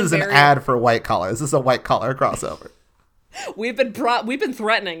This and is Barry, an ad for white collar. This is a white collar crossover. We've been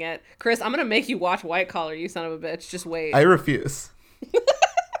threatening it. Chris, I'm gonna make you watch White Collar, you son of a bitch. Just wait. I refuse.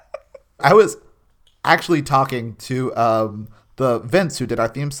 I was actually talking to the Vince who did our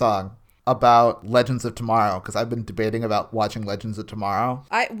theme song about Legends of Tomorrow, because I've been debating about watching Legends of Tomorrow.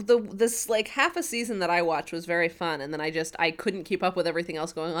 This like half a season that I watched was very fun, and then I couldn't keep up with everything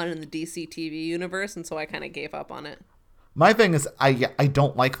else going on in the DC TV universe, and so I kind of gave up on it. My thing is, I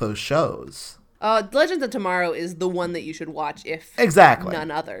don't like those shows. Legends of Tomorrow is the one that you should watch, if exactly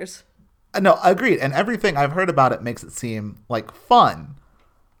none others. No, agreed. And everything I've heard about it makes it seem like fun.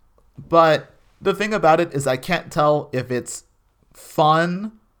 But the thing about it is I can't tell if it's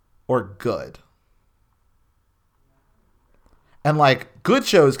fun or good. And like good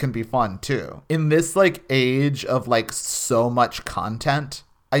shows can be fun too. In this like age of like so much content,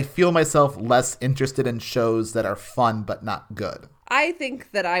 I feel myself less interested in shows that are fun but not good. I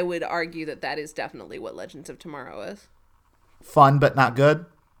think that I would argue that that is definitely what Legends of Tomorrow is. Fun but not good?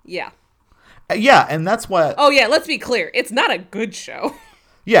 Yeah. Yeah, and that's what... Oh yeah, let's be clear. It's not a good show.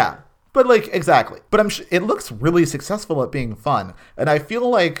 Yeah, but like, exactly. But it looks really successful at being fun. And I feel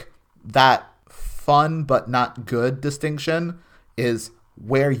like that fun but not good distinction is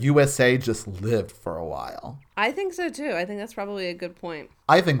where USA just lived for a while. I think so too. I think that's probably a good point.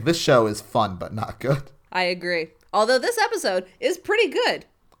 I think this show is fun but not good. I agree. Although this episode is pretty good.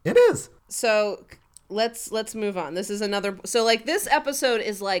 It is. So let's move on. This is another. So like this episode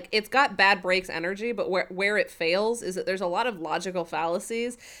is like, it's got Bad Breaks energy, but where it fails is that there's a lot of logical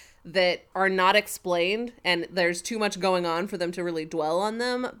fallacies that are not explained, and there's too much going on for them to really dwell on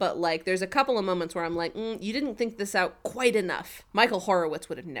them. But like there's a couple of moments where I'm like, you didn't think this out quite enough. Michael Horowitz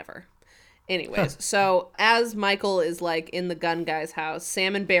would have never. Anyways, so as Michael is like in the gun guy's house,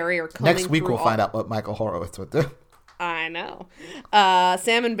 Sam and Barry are coming Next week we'll find out what Michael Horowitz would do. I know.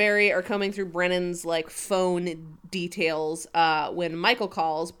 Sam and Barry are coming through Brennan's like phone details when Michael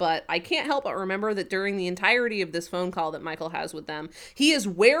calls, but I can't help but remember that during the entirety of this phone call that Michael has with them, he is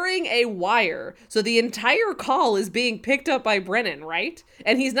wearing a wire. So the entire call is being picked up by Brennan, right?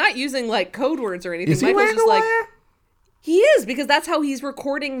 And he's not using like code words or anything. Is he Michael's wearing just a like wire? He is, because that's how he's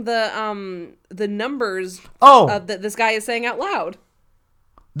recording the numbers that this guy is saying out loud.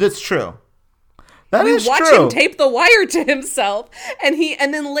 That's true. That we is watch true. him tape the wire to himself, and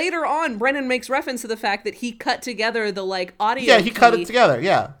then later on, Brennan makes reference to the fact that he cut together the like audio. Yeah, he cut it together.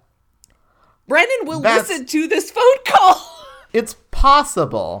 Yeah, Brennan will listen to this phone call. It's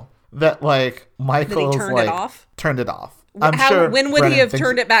possible that like Michael's turned it off. I'm sure. When would he have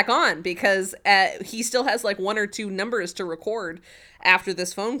turned it back on? Because he still has like one or two numbers to record after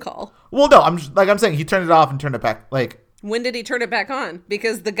this phone call. Well, no, I'm saying he turned it off and turned it back. Like, when did he turn it back on?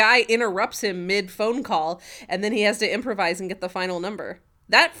 Because the guy interrupts him mid phone call, and then he has to improvise and get the final number.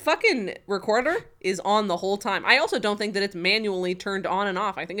 That fucking recorder is on the whole time. I also don't think that it's manually turned on and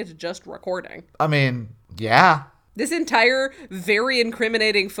off. I think it's just recording. I mean, yeah. This entire very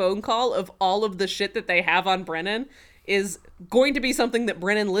incriminating phone call of all of the shit that they have on Brennan is going to be something that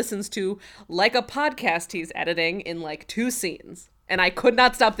Brennan listens to like a podcast he's editing in like 2 scenes. And I could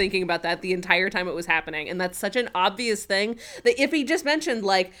not stop thinking about that the entire time it was happening. And that's such an obvious thing that if he just mentioned,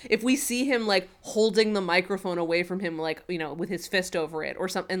 like, if we see him like holding the microphone away from him, like, you know, with his fist over it or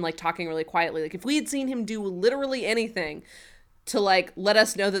something, like talking really quietly, like if we had seen him do literally anything to like let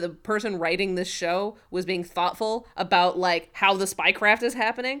us know that the person writing this show was being thoughtful about like how the spycraft is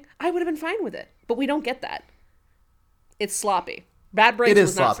happening, I would have been fine with it. But we don't get that. It's sloppy. Bad Breaks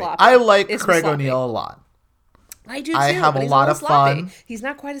was not sloppy. I like Craig O'Neill a lot. I do too. I have a lot of fun. He's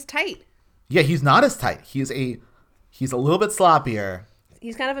not quite as tight. Yeah, he's not as tight. He's a little bit sloppier.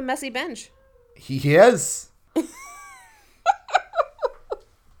 He's kind of a messy bench. He is.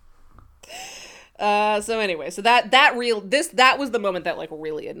 So anyway, so that was the moment that like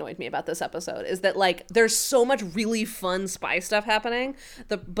really annoyed me about this episode, is that like there's so much really fun spy stuff happening,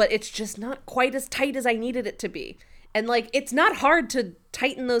 but it's just not quite as tight as I needed it to be. And like it's not hard to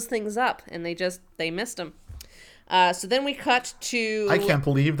tighten those things up, and they missed them. So then we cut to... I can't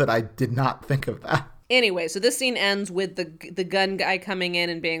believe that I did not think of that. Anyway, so this scene ends with the gun guy coming in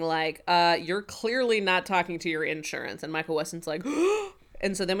and being like, you're clearly not talking to your insurance. And Michael Weston's like,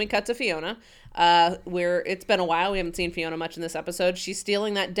 and so then we cut to Fiona, where it's been a while. We haven't seen Fiona much in this episode. She's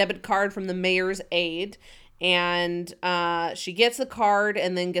stealing that debit card from the mayor's aide. And she gets the card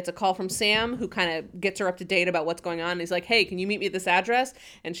and then gets a call from Sam, who kind of gets her up to date about what's going on. He's like, hey, can you meet me at this address?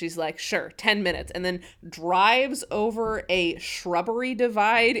 And she's like, sure, 10 minutes. And then drives over a shrubbery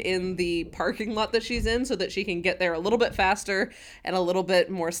divide in the parking lot that she's in so that she can get there a little bit faster and a little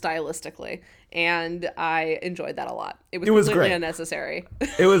bit more stylistically. And I enjoyed that a lot. It was completely great. Unnecessary.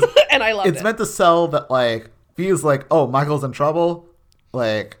 It was, and I loved it. It's meant to sell that, like, feels like, oh, Michael's in trouble.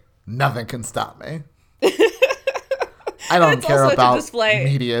 Like, nothing can stop me. I don't care about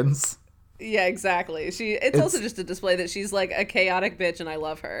medians. Yeah, exactly. It's also just a display that she's like a chaotic bitch and I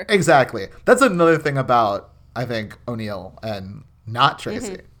love her. Exactly. That's another thing about, I think, O'Neill and not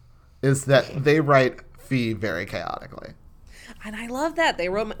Tracy, is that they write Fee very chaotically. And I love that. They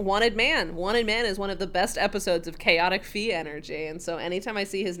wrote Wanted Man. Wanted Man is one of the best episodes of chaotic Fee energy. And so anytime I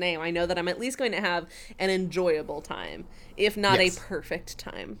see his name, I know that I'm at least going to have an enjoyable time, if not a perfect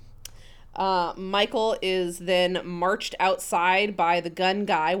time. Michael is then marched outside by the gun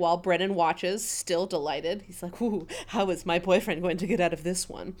guy while Brennan watches, still delighted. He's like, ooh, how is my boyfriend going to get out of this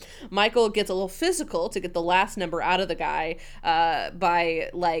one? Michael gets a little physical to get the last number out of the guy by,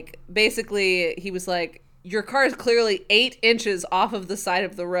 like, basically he was like, your car is clearly 8 inches off of the side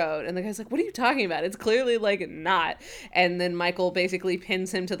of the road. And the guy's like, what are you talking about? It's clearly, like, not. And then Michael basically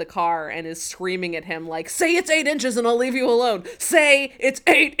pins him to the car and is screaming at him, like, say it's 8 inches and I'll leave you alone. Say it's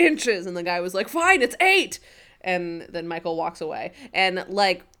 8 inches. And the guy was like, fine, it's 8. And then Michael walks away. And,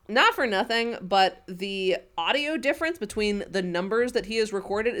 like, not for nothing, but the audio difference between the numbers that he has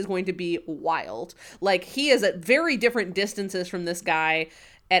recorded is going to be wild. Like, he is at very different distances from this guy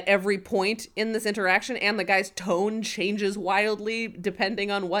at every point in this interaction, and the guy's tone changes wildly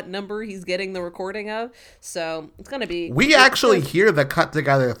depending on what number he's getting the recording of. So it's going to be... We actually hear the cut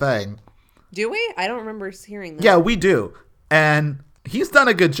together thing. Do we? I don't remember hearing that. Yeah, we do. And he's done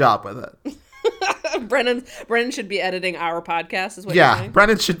a good job with it. Brennan should be editing our podcast, is what you're saying? Yeah,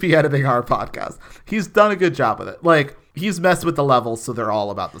 Brennan should be editing our podcast. He's done a good job with it. Like, he's messed with the levels so they're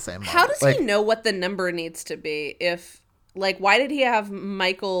all about the same level. How does he know what the number needs to be if... Like, why did he have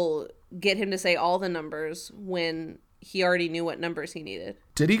Michael get him to say all the numbers when he already knew what numbers he needed?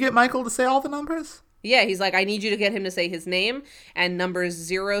 Did he get Michael to say all the numbers? Yeah, he's like, I need you to get him to say his name and numbers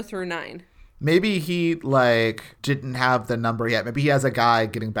 0 through 9. Maybe he, like, didn't have the number yet. Maybe he has a guy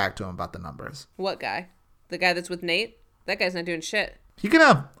getting back to him about the numbers. What guy? The guy that's with Nate? That guy's not doing shit. He can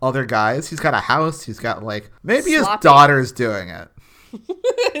have other guys. He's got a house. He's got, like, maybe Sloppy. his daughter's doing it.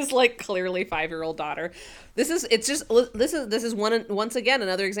 His, like, clearly 5-year-old daughter. This is once again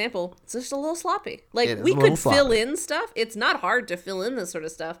another example. It's just a little sloppy. Like, we could fill in stuff. It's not hard to fill in this sort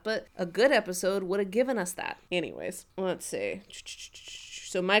of stuff, but a good episode would have given us that. Anyways, let's see.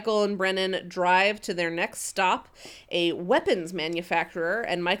 So Michael and Brennan drive to their next stop, a weapons manufacturer,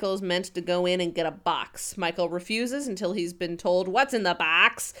 and Michael is meant to go in and get a box. Michael refuses until he's been told what's in the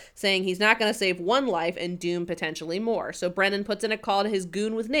box, saying he's not going to save one life and doom potentially more. So Brennan puts in a call to his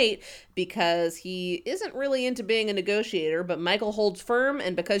goon with Nate because he isn't really into being a negotiator, but Michael holds firm,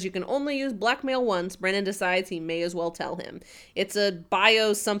 and because you can only use blackmail once, Brennan decides he may as well tell him. It's a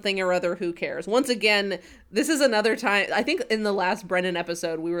bio something or other, who cares? Once again, this is another time, I think in the last Brennan episode,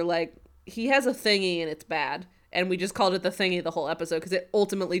 we were like, he has a thingy and it's bad. And we just called it the thingy the whole episode because it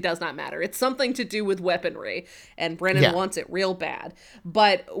ultimately does not matter. It's something to do with weaponry, and Brennan wants it real bad.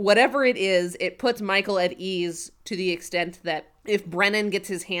 But whatever it is, it puts Michael at ease to the extent that if Brennan gets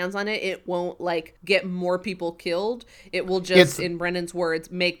his hands on it, it won't, like, get more people killed. It will just, in Brennan's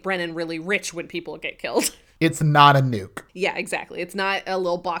words, make Brennan really rich when people get killed. It's not a nuke. Yeah, exactly. It's not a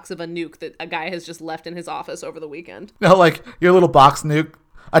little box of a nuke that a guy has just left in his office over the weekend. No, like your little box nuke,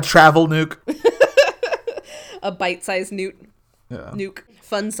 a travel nuke. A bite-sized nuke.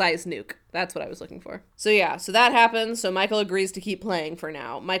 Fun-sized nuke. That's what I was looking for. So yeah, so that happens. So Michael agrees to keep playing for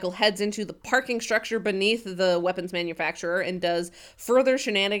now. Michael heads into the parking structure beneath the weapons manufacturer and does further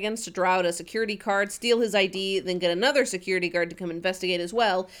shenanigans to draw out a security card, steal his ID, then get another security guard to come investigate as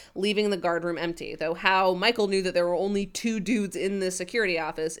well, leaving the guard room empty. Though how Michael knew that there were only 2 dudes in this security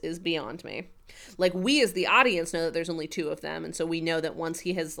office is beyond me. Like, we as the audience know that there's only 2 of them, and so we know that once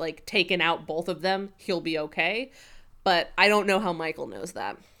he has, like, taken out both of them, he'll be okay. But I don't know how Michael knows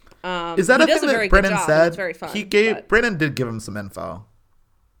that. Is that a thing that Brennan said? It's very fun. Brennan did give him some info.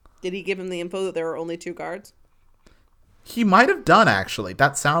 Did he give him the info that there were only 2 guards? He might have done, actually.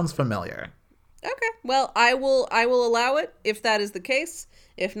 That sounds familiar. Okay. Well, I will allow it if that is the case.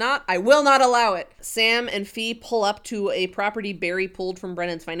 If not, I will not allow it. Sam and Fee pull up to a property Barry pulled from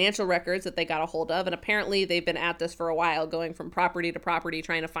Brennan's financial records that they got a hold of, and apparently they've been at this for a while, going from property to property,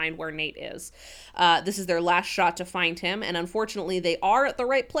 trying to find where Nate is. This is their last shot to find him, and unfortunately they are at the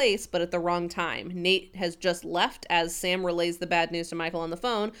right place, but at the wrong time. Nate has just left as Sam relays the bad news to Michael on the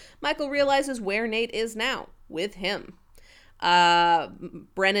phone. Michael realizes where Nate is now, with him.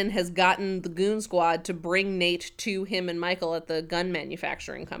 Brennan has gotten the goon squad to bring Nate to him and Michael at the gun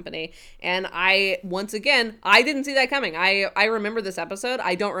manufacturing company. And I didn't see that coming. I remember this episode.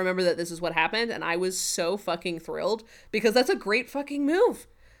 I don't remember that this is what happened. And I was so fucking thrilled because that's a great fucking move.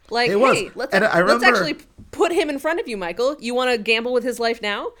 Like, hey, let's actually put him in front of you, Michael. You want to gamble with his life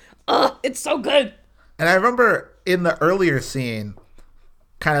now? It's so good. And I remember in the earlier scene,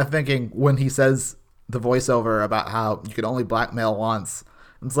 kind of thinking when he says the voiceover about how you can only blackmail once.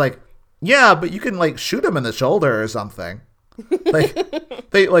 It's like, yeah, but you can like shoot him in the shoulder or something. Like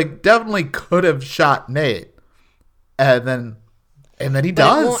they like definitely could have shot Nate, and then he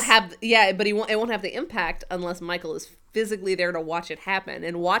does. It won't have, but it won't have the impact unless Michael is physically there to watch it happen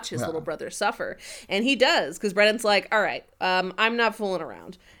and watch his little brother suffer. And he does, because Brennan's like, all right, I'm not fooling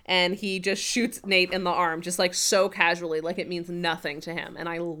around. And he just shoots Nate in the arm, just like so casually, like it means nothing to him. And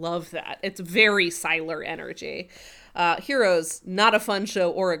I love that. It's very Sylar energy. Heroes, not a fun show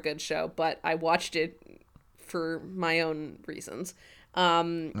or a good show, but I watched it for my own reasons.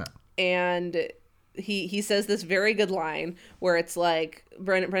 And he says this very good line where it's like,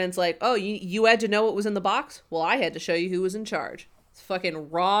 Brennan's like, oh, you had to know what was in the box? Well, I had to show you who was in charge. It's fucking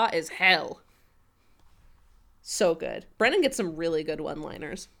raw as hell. So good. Brennan gets some really good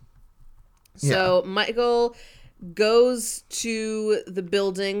one-liners. So Michael goes to the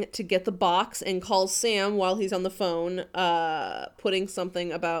building to get the box and calls Sam while he's on the phone, putting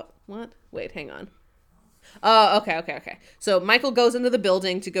something about, what? Wait, hang on. Oh, okay. So Michael goes into the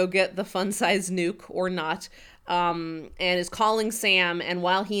building to go get the fun-size nuke, or not, and is calling Sam, and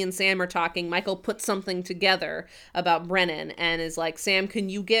while he and Sam are talking, Michael puts something together about Brennan, and is like, Sam, can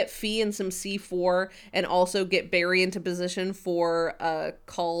you get Fee and some C4, and also get Barry into position for a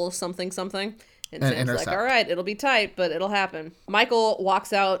call something? And Sam's intercept. like, all right, it'll be tight, but it'll happen. Michael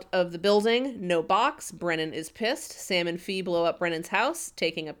walks out of the building, no box. Brennan is pissed. Sam and Fee blow up Brennan's house,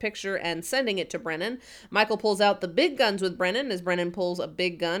 taking a picture and sending it to Brennan. Michael pulls out the big guns with Brennan as Brennan pulls a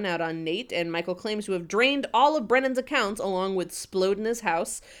big gun out on Nate, and Michael claims to have drained all of Brennan's accounts along with Splodin his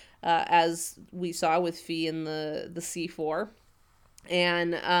house, as we saw with Fee in the C4.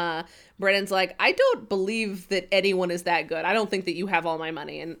 And Brennan's like, I don't believe that anyone is that good. I don't think that you have all my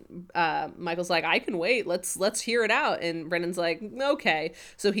money. And Michael's like, I can wait. Let's hear it out. And Brennan's like, okay.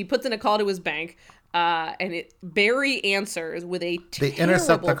 So he puts in a call to his bank, and Barry answers with a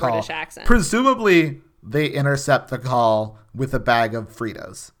terrible British accent. Presumably, they intercept the call with a bag of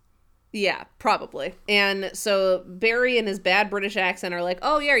Fritos. Yeah, probably. And so Barry and his bad British accent are like,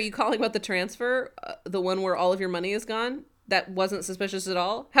 oh yeah, are you calling about the transfer? The one where all of your money is gone? That wasn't suspicious at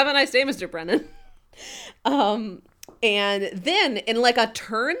all. Have a nice day, Mr. Brennan. And then in like a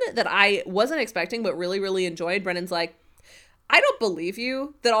turn that I wasn't expecting but really, really enjoyed, Brennan's like, I don't believe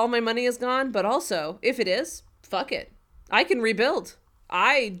you that all my money is gone, but also, if it is, fuck it. I can rebuild.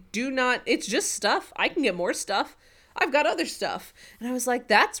 It's just stuff. I can get more stuff. I've got other stuff. And I was like,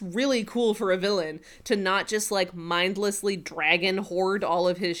 that's really cool for a villain to not just like mindlessly dragon hoard all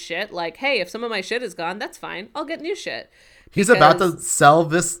of his shit. Like, hey, if some of my shit is gone, that's fine. I'll get new shit. He's about to sell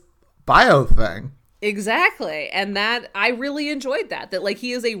this bio thing. Exactly. And that, I really enjoyed that like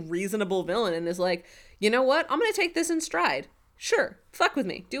he is a reasonable villain and is like, you know what? I'm going to take this in stride. Sure. Fuck with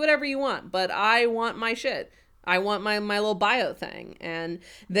me. Do whatever you want. But I want my shit. I want my little bio thing. And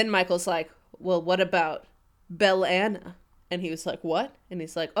then Michael's like, well, what about Belle Anna? And he was like, what? And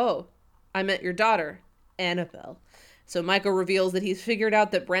he's like, oh, I meant your daughter, Annabelle. So Michael reveals that he's figured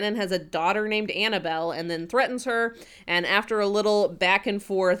out that Brennan has a daughter named Annabelle and then threatens her. And after a little back and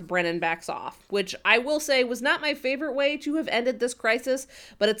forth, Brennan backs off, which I will say was not my favorite way to have ended this crisis,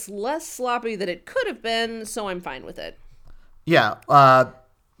 but it's less sloppy than it could have been, so I'm fine with it. Yeah,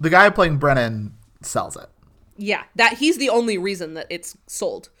 the guy playing Brennan sells it. Yeah, that he's the only reason that it's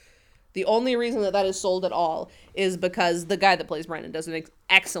sold. The only reason that is sold at all is because the guy that plays Brennan does an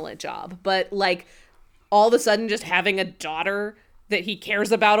excellent job. But like, all of a sudden just having a daughter that he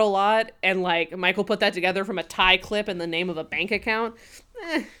cares about a lot, and like Michael put that together from a tie clip and the name of a bank account.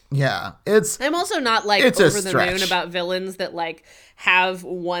 Yeah, I'm also not like over the moon about villains that like have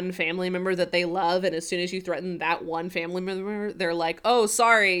one family member that they love, and as soon as you threaten that one family member, they're like, oh,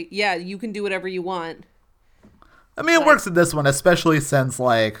 sorry, yeah, you can do whatever you want. I mean, it works in this one, especially since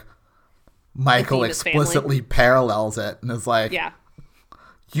like Michael explicitly parallels it and is like, yeah,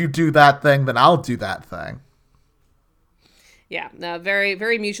 you do that thing, then I'll do that thing. Yeah, no, very,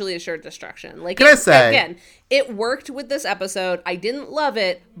 very mutually assured destruction. Like, Can I say, again, it worked with this episode. I didn't love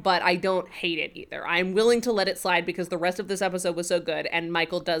it, but I don't hate it either. I'm willing to let it slide because the rest of this episode was so good, and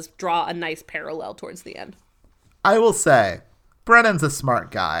Michael does draw a nice parallel towards the end. I will say, Brennan's a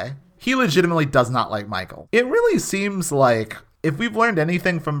smart guy. He legitimately does not like Michael. It really seems like, if we've learned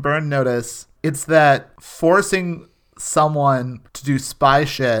anything from Burn Notice, it's that forcing someone to do spy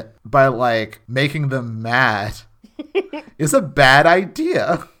shit by, like, making them mad is a bad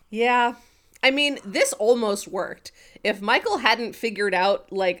idea. Yeah. I mean, this almost worked. If Michael hadn't figured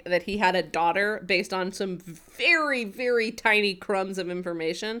out, like, that he had a daughter based on some very, very tiny crumbs of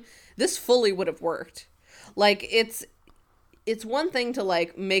information, this fully would have worked. Like, it's one thing to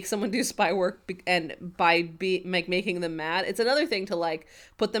like make someone do spy work and making them mad. It's another thing to like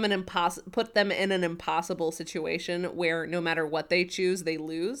put them in an impossible situation where no matter what they choose, they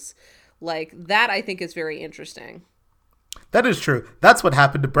lose. Like that, I think is very interesting. That is true. That's what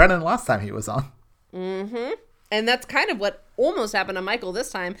happened to Brennan last time he was on. Mm-hmm. And that's kind of what almost happened to Michael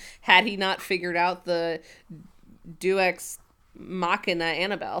this time, had he not figured out the Deus Machina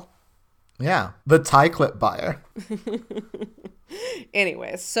Annabelle. Yeah, the tie clip buyer.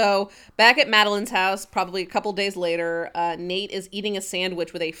 Anyways, so back at Madeline's house, probably a couple days later, Nate is eating a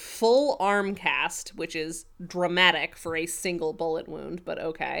sandwich with a full arm cast, which is dramatic for a single bullet wound, but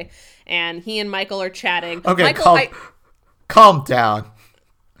okay. And he and Michael are chatting. Okay, Michael, calm down.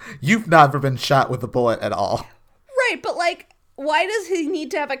 You've never been shot with a bullet at all. Right, but like, why does he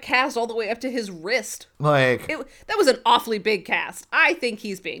need to have a cast all the way up to his wrist? Like, that was an awfully big cast. I think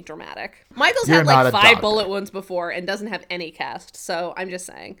he's being dramatic. Michael's You're had like not a 5 doctor. bullet wounds before and doesn't have any cast. So I'm just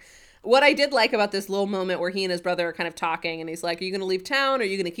saying. What I did like about this little moment where he and his brother are kind of talking and he's like, are you going to leave town? Are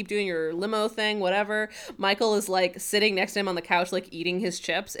you going to keep doing your limo thing? Whatever. Michael is like sitting next to him on the couch, like eating his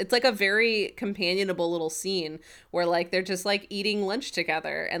chips. It's like a very companionable little scene where like they're just like eating lunch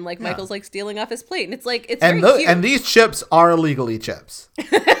together and like Michael's like stealing off his plate. And it's like, it's very cute. And these chips are legally chips.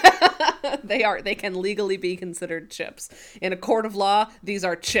 They can legally be considered chips. In a court of law, these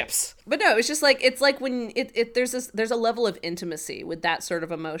are chips. But no, it's just like, it's like when there's a level of intimacy with that sort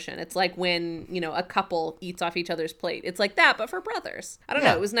of emotion. It's like when, you know, a couple eats off each other's plate. It's like that, but for brothers. I don't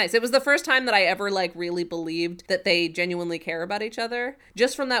know. It was nice. It was the first time that I ever like really believed that they genuinely care about each other.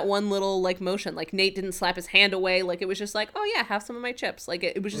 Just from that one little like motion. Like Nate didn't slap his hand away. Like it was just like, oh yeah, have some of my chips. Like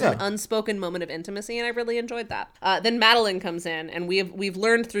it was just an unspoken moment of intimacy, and I really enjoyed that. Then Madeline comes in, and we've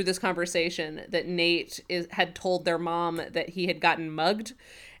learned through this conversation that Nate had told their mom that he had gotten mugged.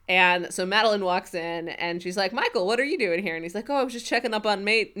 And so Madeline walks in and she's like, Michael, what are you doing here? And he's like, oh, I was just checking up on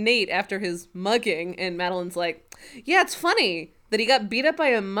Nate after his mugging. And Madeline's like, yeah, it's funny that he got beat up by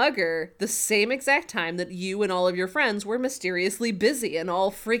a mugger the same exact time that you and all of your friends were mysteriously busy and all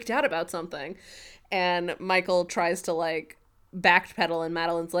freaked out about something. And Michael tries to like backpedal, and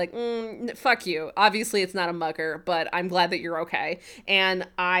Madeline's like, fuck you. Obviously it's not a mugger, but I'm glad that you're okay. And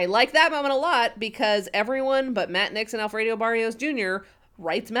I like that moment a lot because everyone but Matt Nix and Alfredo Barrios Jr.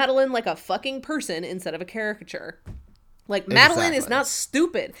 writes Madeline like a fucking person instead of a caricature. Like, Madeline is not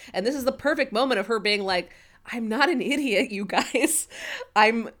stupid. And this is the perfect moment of her being like, I'm not an idiot, you guys.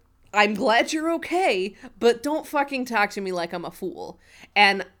 I'm glad you're okay, but don't fucking talk to me like I'm a fool.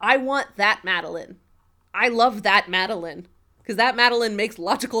 And I want that Madeline. I love that Madeline. Because that Madeline makes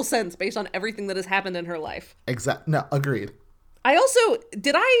logical sense based on everything that has happened in her life. No, agreed. I also,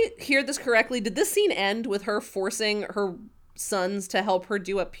 did I hear this correctly? Did this scene end with her forcing her sons to help her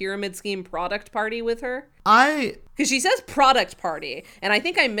do a pyramid scheme product party with her? Because she says product party, and I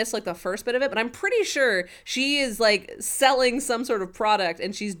think I missed like the first bit of it, but I'm pretty sure she is like selling some sort of product,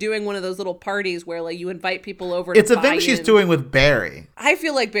 and she's doing one of those little parties where like you invite people over to It's a thing she's doing with Barry. I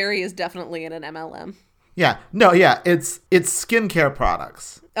feel like Barry is definitely in an MLM. Yeah. No, yeah. It's skincare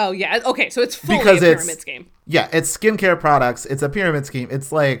products. Oh, yeah. Okay, so it's fully a pyramid scheme. Yeah, it's skincare products. It's a pyramid scheme.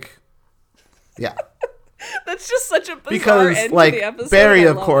 It's like, yeah. That's just such a bizarre end to the episode. Barry,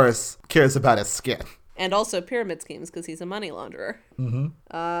 of course, cares about his skin. And also pyramid schemes because he's a money launderer.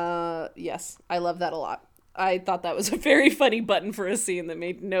 Mm-hmm. Yes, I love that a lot. I thought that was a very funny button for a scene that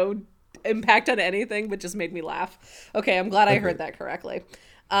made no impact on anything, but just made me laugh. Okay, I'm glad I heard that correctly.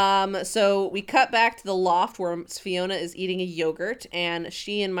 So we cut back to the loft where Fiona is eating a yogurt, and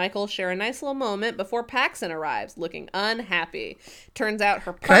she and Michael share a nice little moment before Paxton arrives, looking unhappy. Turns out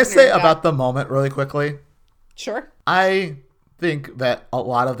her partner... Can I say about the moment really quickly? Sure. I think that a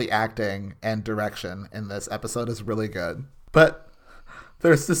lot of the acting and direction in this episode is really good. But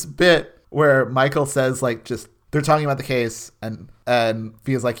there's this bit where Michael says, like, just... They're talking about the case, and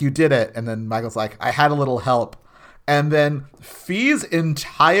Fia's like, you did it. And then Michael's like, I had a little help. And then Fee's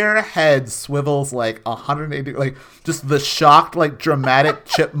entire head swivels like 180, like just the shocked, like dramatic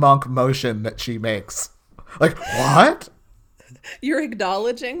chipmunk motion that she makes. Like, what? You're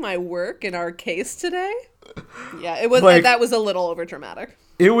acknowledging my work in our case today? Yeah, it was. Like, that was a little overdramatic.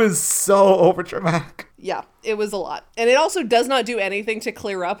 It was so overdramatic. Yeah, it was a lot. And it also does not do anything to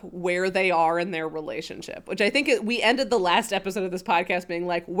clear up where they are in their relationship, which I think we ended the last episode of this podcast being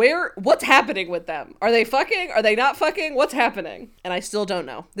like, what's happening with them? Are they fucking? Are they not fucking? What's happening? And I still don't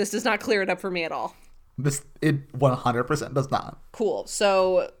know. This does not clear it up for me at all. It 100% does not. Cool.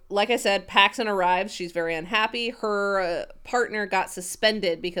 So like I said, Paxson arrives. She's very unhappy. Her partner got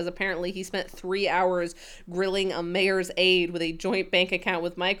suspended because apparently he spent 3 hours grilling a mayor's aide with a joint bank account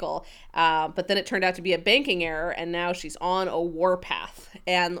with Michael. But then it turned out to be a banking error, and now she's on a warpath.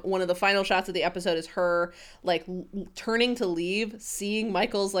 And one of the final shots of the episode is her, like, turning to leave, seeing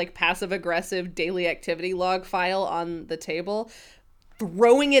Michael's, like, passive-aggressive daily activity log file on the table,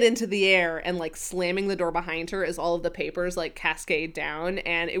 throwing it into the air and like slamming the door behind her as all of the papers like cascade down.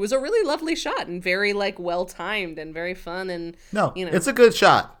 And it was a really lovely shot and very like well timed and very fun. And no, you know, it's a good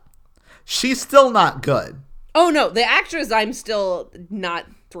shot. She's still not good. Oh no, the actress I'm still not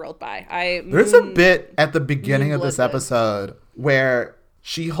thrilled by. There's a bit at the beginning of this episode where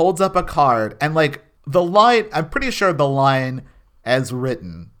she holds up a card and like the line, I'm pretty sure the line as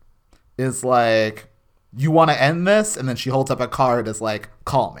written is like, you want to end this? And then she holds up a card as like,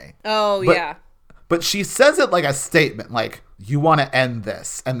 call me. Oh, yeah. But she says it like a statement, like, you want to end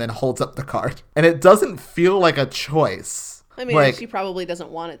this, and then holds up the card. And it doesn't feel like a choice. I mean, like, she probably doesn't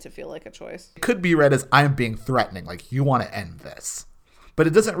want it to feel like a choice. It could be read as, I'm being threatening, like, you want to end this. But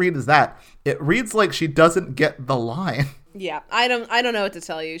it doesn't read as that. It reads like she doesn't get the line. Yeah, I don't know what to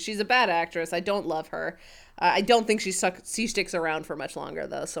tell you. She's a bad actress. I don't love her. I don't think she sticks around for much longer,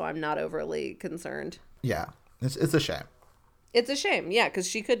 though, so I'm not overly concerned. Yeah, it's a shame. It's a shame, yeah, because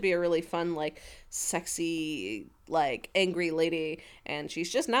she could be a really fun, like, sexy, like, angry lady, and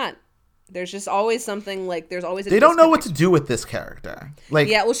she's just not. There's just always something, like, there's always a They don't know what to do with this character. Like,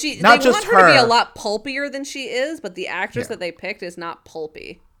 yeah, well, they want her to be a lot pulpier than she is, but the actress that they picked is not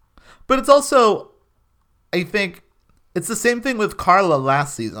pulpy. But it's also, I think, it's the same thing with Carla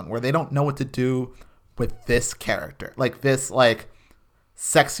last season, where they don't know what to do with this character. Like, this, like,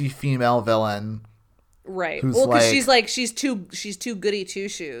 sexy female villain. Right. Well, because she's too goody two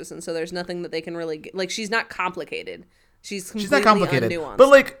shoes, and so there's nothing that they can really like. She's not complicated. She's not complicated. Unnuanced. But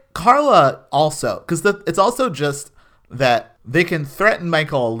like Carla also, because it's also just that they can threaten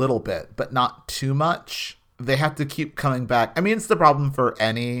Michael a little bit, but not too much. They have to keep coming back. I mean, it's the problem for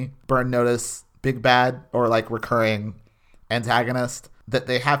any Burn Notice big bad or like recurring antagonist, that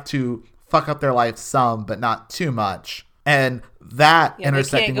they have to fuck up their life some, but not too much. And that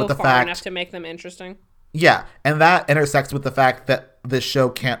intersecting with the fact, they can't go far enough to make them interesting. Yeah, and that intersects with the fact that this show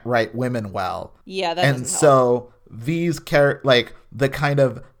can't write women well. Yeah, that and so these like the kind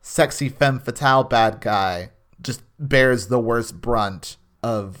of sexy femme fatale bad guy just bears the worst brunt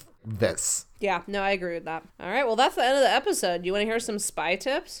of this. Yeah, no, I agree with that. All right, well, that's the end of the episode. You want to hear some spy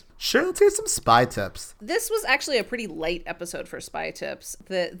tips? Sure, let's hear some spy tips. This was actually a pretty light episode for spy tips.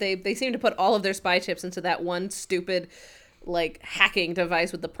 They seem to put all of their spy tips into that one stupid, like, hacking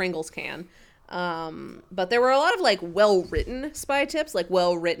device with the Pringles can. But there were a lot of like well-written spy tips, like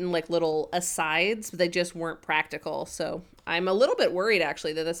well-written like little asides, but they just weren't practical. So I'm a little bit worried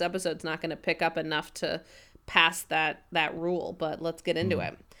actually that this episode's not going to pick up enough to pass that rule, but let's get into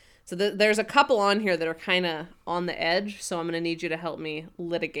it. So there's a couple on here that are kind of on the edge, so I'm going to need you to help me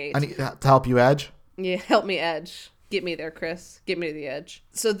litigate. I need to help you edge? Yeah, help me edge. Get me there, Chris. Get me to the edge.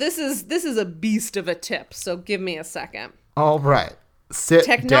 So this is a beast of a tip, so give me a second. All right.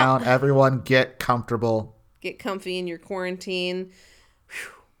 Sit down, everyone. Get comfortable. Get comfy in your quarantine.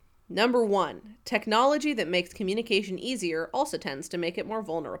 Whew. Number 1, technology that makes communication easier also tends to make it more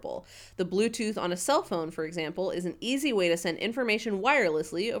vulnerable. The Bluetooth on a cell phone, for example, is an easy way to send information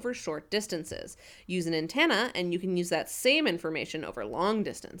wirelessly over short distances. Use an antenna, and you can use that same information over long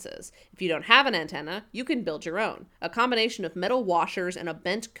distances. If you don't have an antenna, you can build your own. A combination of metal washers and a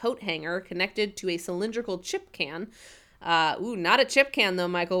bent coat hanger connected to a cylindrical chip can. Not a chip can though,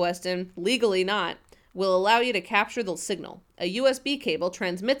 Michael Weston. Legally not. Will allow you to capture the signal. A USB cable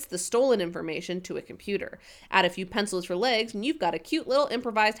transmits the stolen information to a computer. Add a few pencils for legs, and you've got a cute little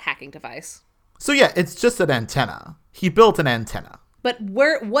improvised hacking device. So yeah, it's just an antenna. He built an antenna. But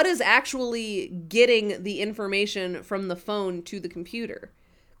what is actually getting the information from the phone to the computer?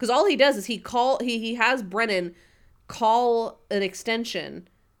 Because all he does is he has Brennan call an extension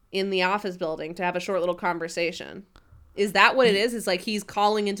in the office building to have a short little conversation. Is that what it is? It's like he's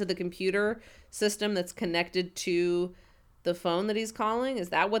calling into the computer system that's connected to the phone that he's calling? Is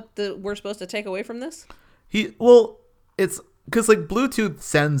that what we're supposed to take away from this? It's because like Bluetooth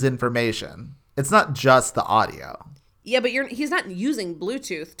sends information. It's not just the audio. Yeah, but he's not using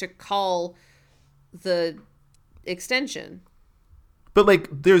Bluetooth to call the extension. But like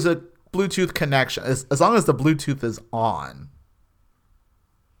there's a Bluetooth connection. As long as the Bluetooth is on,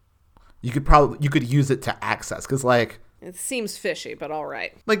 you could use it to access, because like it seems fishy, but all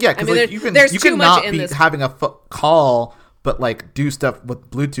right. Like yeah, because like, you can not be having a call, but like do stuff with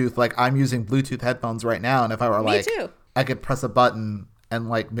Bluetooth. Like I'm using Bluetooth headphones right now, and if I were like, I could press a button and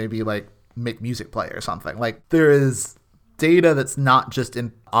like maybe like make music play or something. Like there is data that's not just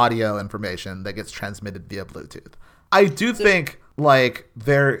in audio information that gets transmitted via Bluetooth. I do think like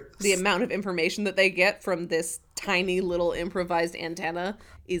the amount of information that they get from this tiny little improvised antenna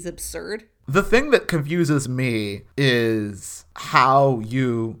is absurd. The thing that confuses me is how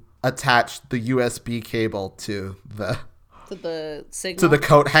you attach the USB cable to the signal, to the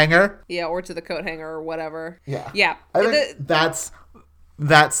coat hanger. Yeah, or to the coat hanger or whatever. Yeah. I think that's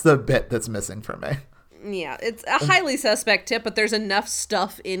the bit that's missing for me. Yeah, it's a highly suspect tip, but there's enough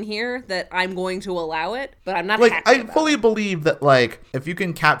stuff in here that I'm going to allow it, but I'm not like happy about I fully it. believe that like if you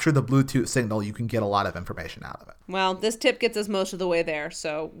can capture the Bluetooth signal, you can get a lot of information out of it. Well, this tip gets us most of the way there,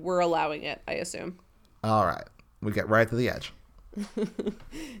 so we're allowing it, I assume. All right. We get right to the edge.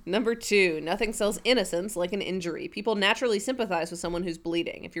 Number 2, nothing sells innocence like an injury. People naturally sympathize with someone who's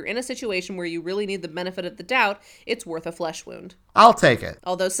bleeding. If you're in a situation where you really need the benefit of the doubt, it's worth a flesh wound. I'll take it.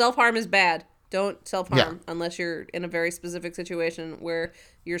 Although self-harm is bad. Don't self-harm unless you're in a very specific situation where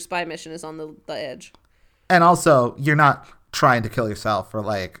your spy mission is on the edge. And also, you're not trying to kill yourself or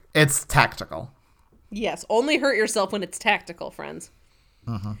like, it's tactical. Yes, only hurt yourself when it's tactical, friends.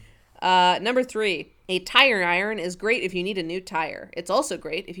 Mm-hmm. Number 3, a tire iron is great if you need a new tire. It's also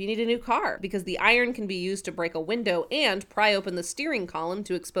great if you need a new car because the iron can be used to break a window and pry open the steering column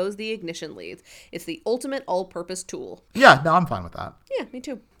to expose the ignition leads. It's the ultimate all-purpose tool. Yeah, no, I'm fine with that. Yeah, me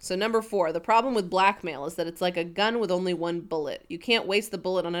too. So number 4, the problem with blackmail is that it's like a gun with only one bullet. You can't waste the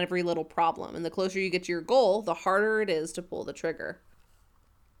bullet on every little problem, and the closer you get to your goal, the harder it is to pull the trigger.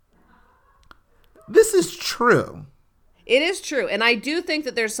 This is true. It is true, and I do think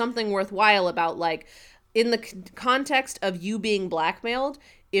that there's something worthwhile about, like, in the context of you being blackmailed,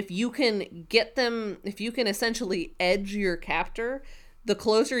 if you can essentially edge your captor, the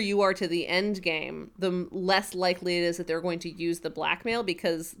closer you are to the end game, the less likely it is that they're going to use the blackmail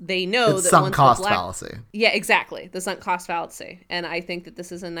because they know it's that sunk once cost fallacy. Yeah, exactly. The sunk cost fallacy. And I think that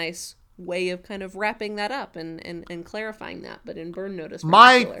this is a nice way of kind of wrapping that up and clarifying that, but in Burn Notice.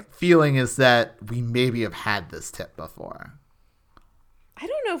 My feeling is that we maybe have had this tip before. I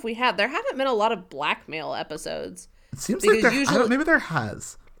don't know if we have. There haven't been a lot of blackmail episodes. It seems like maybe there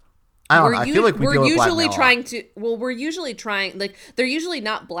has. I don't know. I feel like we're usually trying to. Well, we're usually trying. Like they're usually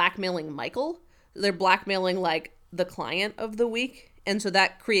not blackmailing Michael. They're blackmailing like the client of the week, and so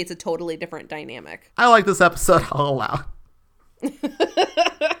that creates a totally different dynamic. I like this episode. I'll allow.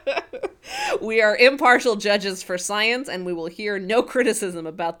 We are impartial judges for science, and we will hear no criticism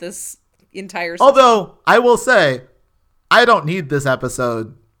about this entire season. Although, I will say, I don't need this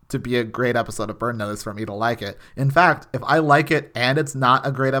episode to be a great episode of Burn Notice for me to like it. In fact, if I like it and it's not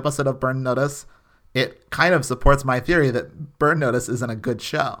a great episode of Burn Notice, it kind of supports my theory that Burn Notice isn't a good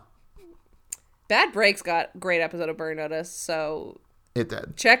show. Bad Breaks got a great episode of Burn Notice, so... It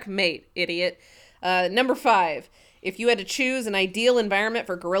did. Checkmate, idiot. Number 5. If you had to choose an ideal environment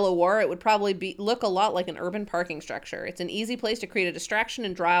for guerrilla war, it would probably look a lot like an urban parking structure. It's an easy place to create a distraction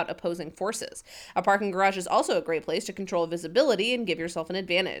and draw out opposing forces. A parking garage is also a great place to control visibility and give yourself an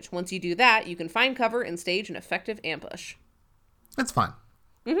advantage. Once you do that, you can find cover and stage an effective ambush. It's fun.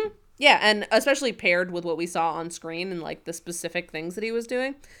 Mm-hmm. Yeah, and especially paired with what we saw on screen and like the specific things that he was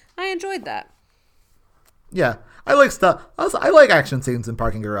doing. I enjoyed that. Yeah, I like stuff. I like action scenes in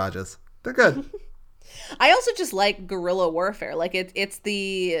parking garages. They're good. I also just like guerrilla warfare. Like it's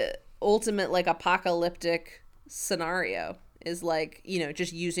the ultimate like apocalyptic scenario is like, you know,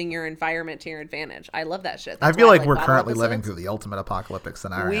 just using your environment to your advantage. I love that shit. I feel like we're currently living through the ultimate apocalyptic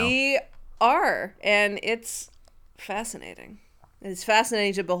scenario. We are, and it's fascinating. It's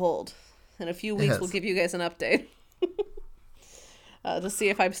fascinating to behold. In a few weeks, we'll give you guys an update. To see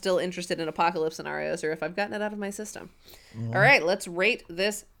if I'm still interested in apocalypse scenarios or if I've gotten it out of my system. Mm-hmm. All right, let's rate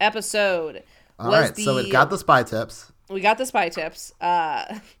this episode. All right, so it got the spy tips. We got the spy tips.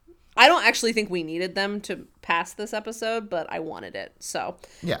 I don't actually think we needed them to pass this episode, but I wanted it. So,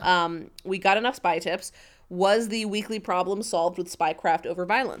 yeah. We got enough spy tips. Was the weekly problem solved with spycraft over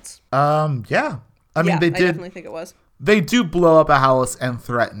violence? Yeah. I mean, they did. I definitely think it was. They do blow up a house and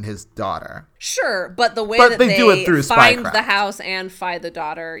threaten his daughter. Sure, but the way that they do it through find spycraft. the house and find the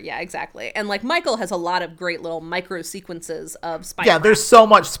daughter, yeah, exactly. And like Michael has a lot of great little micro sequences of spycraft. Yeah, there's so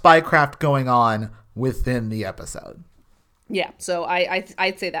much spycraft going on within the episode. Yeah, so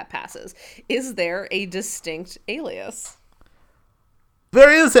I'd say that passes. Is there a distinct alias? There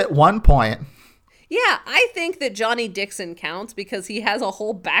is at one point. Yeah, I think that Johnny Dixon counts because he has a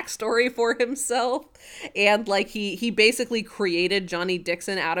whole backstory for himself. And like he basically created Johnny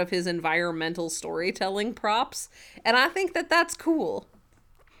Dixon out of his environmental storytelling props. And I think that that's cool.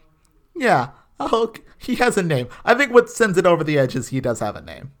 Yeah. Oh, He has a name. I think what sends it over the edge is he does have a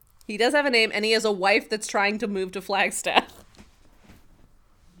name. He does have a name, and he has a wife that's trying to move to Flagstaff.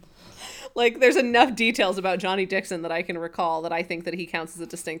 Like, there's enough details about Johnny Dixon that I can recall that I think that he counts as a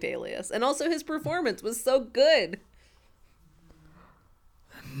distinct alias. And also his performance was so good.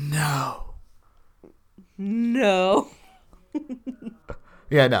 No.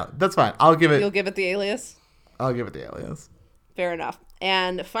 Yeah, no, that's fine. I'll give it. You'll give it the alias? I'll give it the alias. Fair enough.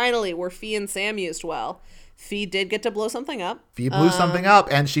 And finally, were Fee and Sam used well? Fee did get to blow something up. Fee blew something up,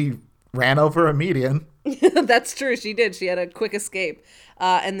 and she ran over a median. That's true. She did. She had a quick escape.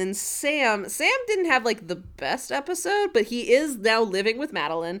 And then Sam didn't have like the best episode, but he is now living with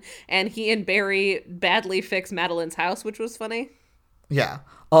Madeline, and he and Barry badly fixed Madeline's house, which was funny. Yeah.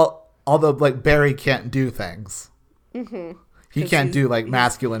 Although like Barry can't do things. Mm-hmm. He can't do like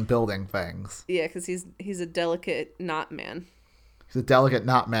masculine building things. Yeah, because he's a delicate knot man. He's a delicate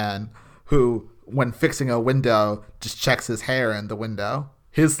knot man who, when fixing a window, just checks his hair in the window.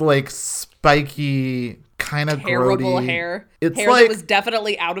 His like spiky, kind of terrible grody hair. It's hair like, that was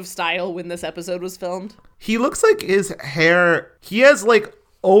definitely out of style when this episode was filmed. He looks like his hair. He has like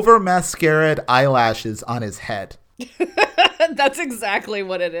over mascaraed eyelashes on his head. That's exactly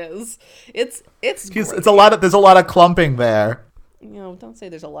what it is. It's a lot of, there's a lot of clumping there. Don't say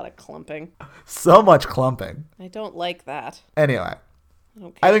there's a lot of clumping. So much clumping. I don't like that. Anyway,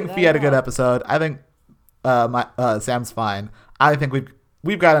 I think Fee had a good episode. I think Sam's fine. I think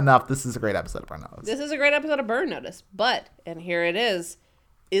we've got enough. This is a great episode of Burn Notice. This is a great episode of Burn Notice. But, and here it is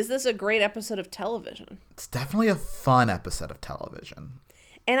this a great episode of television? It's definitely a fun episode of television.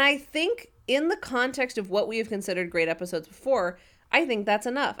 And I think in the context of what we have considered great episodes before, I think that's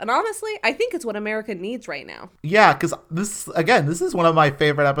enough. And honestly, I think it's what America needs right now. Yeah, because this is one of my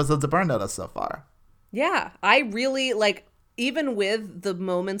favorite episodes of Burn Notice so far. Yeah, I really, like, even with the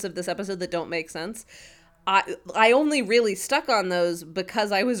moments of this episode that don't make sense, I only really stuck on those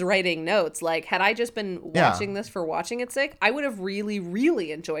because I was writing notes. Like, had I just been watching this for watching its sake, I would have really,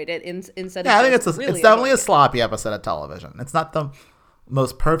 really enjoyed it instead of I think it's definitely a it. sloppy episode of television. It's not the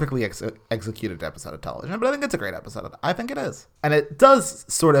most perfectly executed episode of television, but I think it's a great episode. I think it is. And it does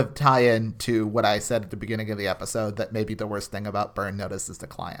sort of tie into what I said at the beginning of the episode, that maybe the worst thing about Burn Notice is the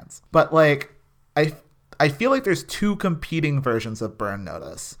clients. But like, I feel like there's two competing versions of Burn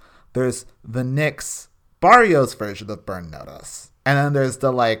Notice. There's the Nix Barrios version of Burn Notice, and then there's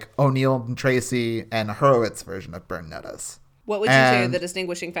the like O'Neill and Tracy and Horowitz version of Burn Notice. What would you say are the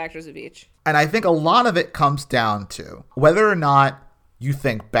distinguishing factors of each? And I think a lot of it comes down to whether or not you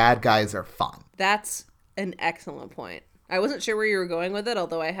think bad guys are fun. That's an excellent point. I wasn't sure where you were going with it,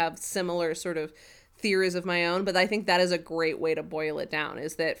 although I have similar sort of theories of my own, but I think that is a great way to boil it down,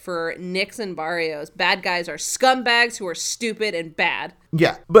 is that for Nix and Barrios, bad guys are scumbags who are stupid and bad.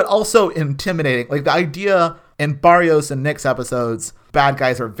 Yeah, but also intimidating. Like, the idea in Barrios and Nix episodes, bad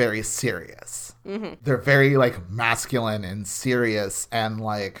guys are very serious. Mm-hmm. They're very, like, masculine and serious, and,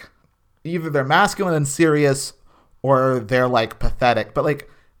 like, either they're masculine and serious or they're, like, pathetic, but, like,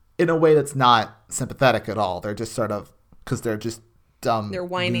 in a way that's not sympathetic at all. They're just sort of, because they're just dumb They're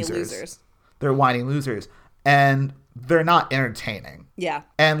whiny losers. They're whiny losers. And they're not entertaining. Yeah.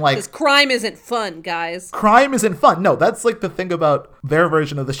 And like, because crime isn't fun, guys. Crime isn't fun. No, that's like the thing about their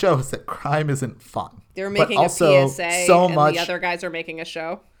version of the show, is that crime isn't fun. They're making a PSA and the other guys are making a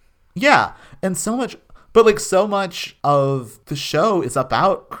show. Yeah. And so much, but like so much of the show is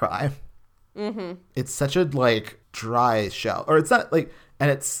about crime. Mm-hmm. It's such a like dry show. Or it's not like, and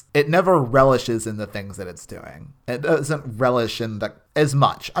it never relishes in the things that it's doing. It doesn't relish in as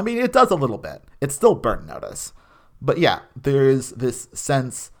much. I mean, it does a little bit. It's still Burn Notice. But yeah, there's this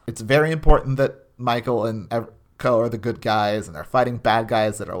sense, it's very important that Michael and Co are the good guys, and they're fighting bad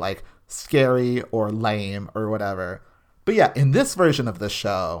guys that are like scary or lame or whatever. But yeah, in this version of the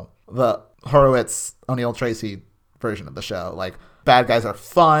show, the Horowitz, O'Neill Tracy version of the show, like, bad guys are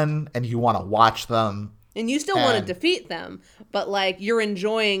fun and you want to watch them. And you still want to defeat them, but like, you're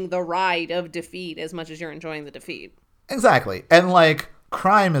enjoying the ride of defeat as much as you're enjoying the defeat. Exactly. And like,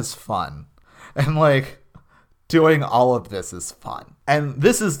 crime is fun. And like, doing all of this is fun. And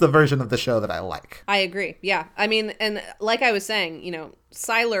this is the version of the show that I like. I agree. Yeah. I mean, and like I was saying,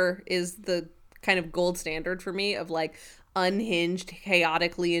 Sylar is the kind of gold standard for me of like unhinged,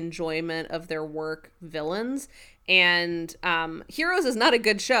 chaotically enjoyment of their work villains. And Heroes is not a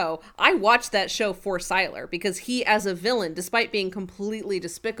good show. I watched that show for Sylar because he, as a villain, despite being completely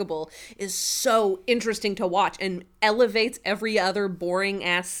despicable, is so interesting to watch and elevates every other boring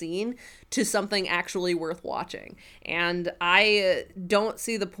ass scene to something actually worth watching. And I don't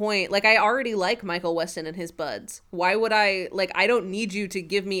see the point. Like, I already like Michael Weston and his buds. Why would I, like, I don't need you to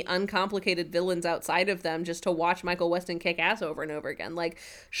give me uncomplicated villains outside of them just to watch Michael Weston kick ass over and over again. Like,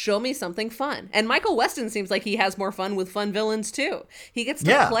 show me something fun. And Michael Weston seems like he has more fun with fun villains too. He gets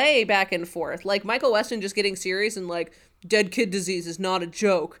to play back and forth. Like, Michael Weston just getting serious and like, dead kid disease is not a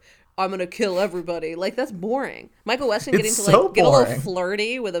joke. I'm gonna kill everybody. Like, that's boring. Michael Weston getting to like get a little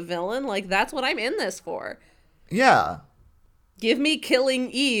flirty with a villain, like, that's what I'm in this for. Yeah. Give me Killing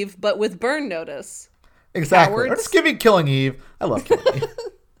Eve, but with burn notice. Exactly. Cowards. Or just give me Killing Eve. I love Killing Eve.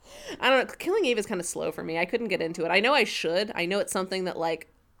 I don't know. Killing Eve is kind of slow for me. I couldn't get into it. I know I should. I know it's something that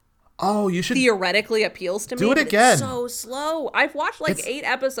like you should theoretically appeals to me. Do it again. It's so slow. I've watched like 8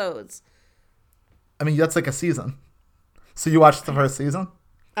 episodes. I mean, that's like a season. So you watched the first season?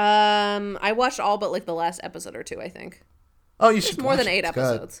 I watched all but like the last episode or 2, I think. Oh, you should. It's more than 8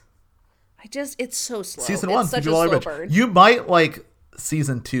 episodes. It's so slow. Season it's 1, such a slow burn. You might like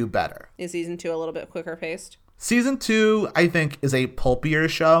season 2 better. Is season 2 a little bit quicker paced? Season 2, I think, is a pulpier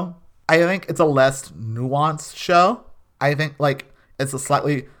show. I think it's a less nuanced show. I think like it's a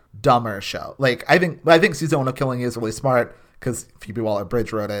slightly dumber show. Like I think season 1 of Killing Eve is really smart because Phoebe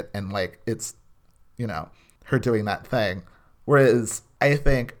Waller-Bridge wrote it, and like it's, you know, her doing that thing. Whereas I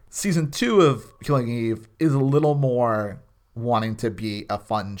think season 2 of Killing Eve is a little more wanting to be a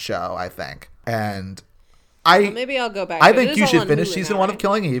fun show, I think. And maybe I'll go back. I think you should finish season 1 of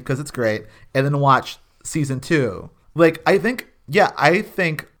Killing Eve because it's great, and then watch season 2. Like, I think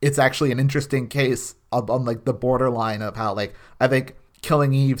it's actually an interesting case on like the borderline of how, like, I think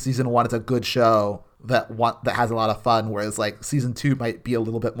Killing Eve season 1 is a good show that has a lot of fun, whereas like season 2 might be a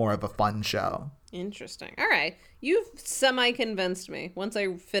little bit more of a fun show. Interesting. All right. You've semi-convinced me. Once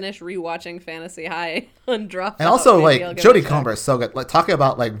I finish rewatching Fantasy High on Dropout. And also, like, Jodie Comer is so good. Like, talking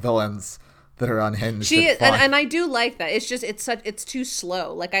about, like, villains that are unhinged. She is, and I do like that. It's just, it's too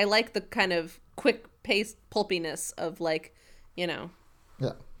slow. Like, I like the kind of quick-paced pulpiness of, like, you know,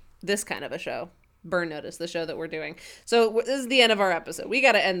 this kind of a show. Burn Notice, the show that we're doing. So this is the end of our episode. We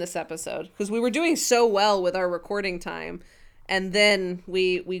got to end this episode because we were doing so well with our recording time. And then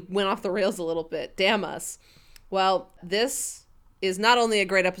we went off the rails a little bit. Damn us. Well, this is not only a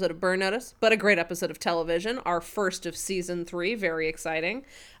great episode of Burn Notice, but a great episode of television. Our first of season 3. Very exciting.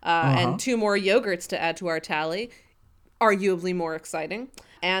 And 2 more yogurts to add to our tally. Arguably more exciting.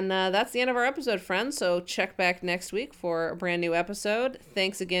 And that's the end of our episode, friends. So check back next week for a brand new episode.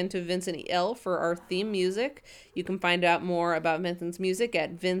 Thanks again to Vincent E.L. for our theme music. You can find out more about Vincent's music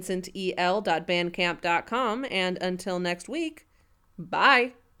at vincentel.bandcamp.com. And until next week,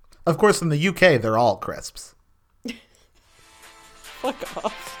 bye. Of course, in the UK, they're all crisps. Fuck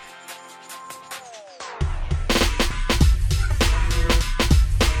off.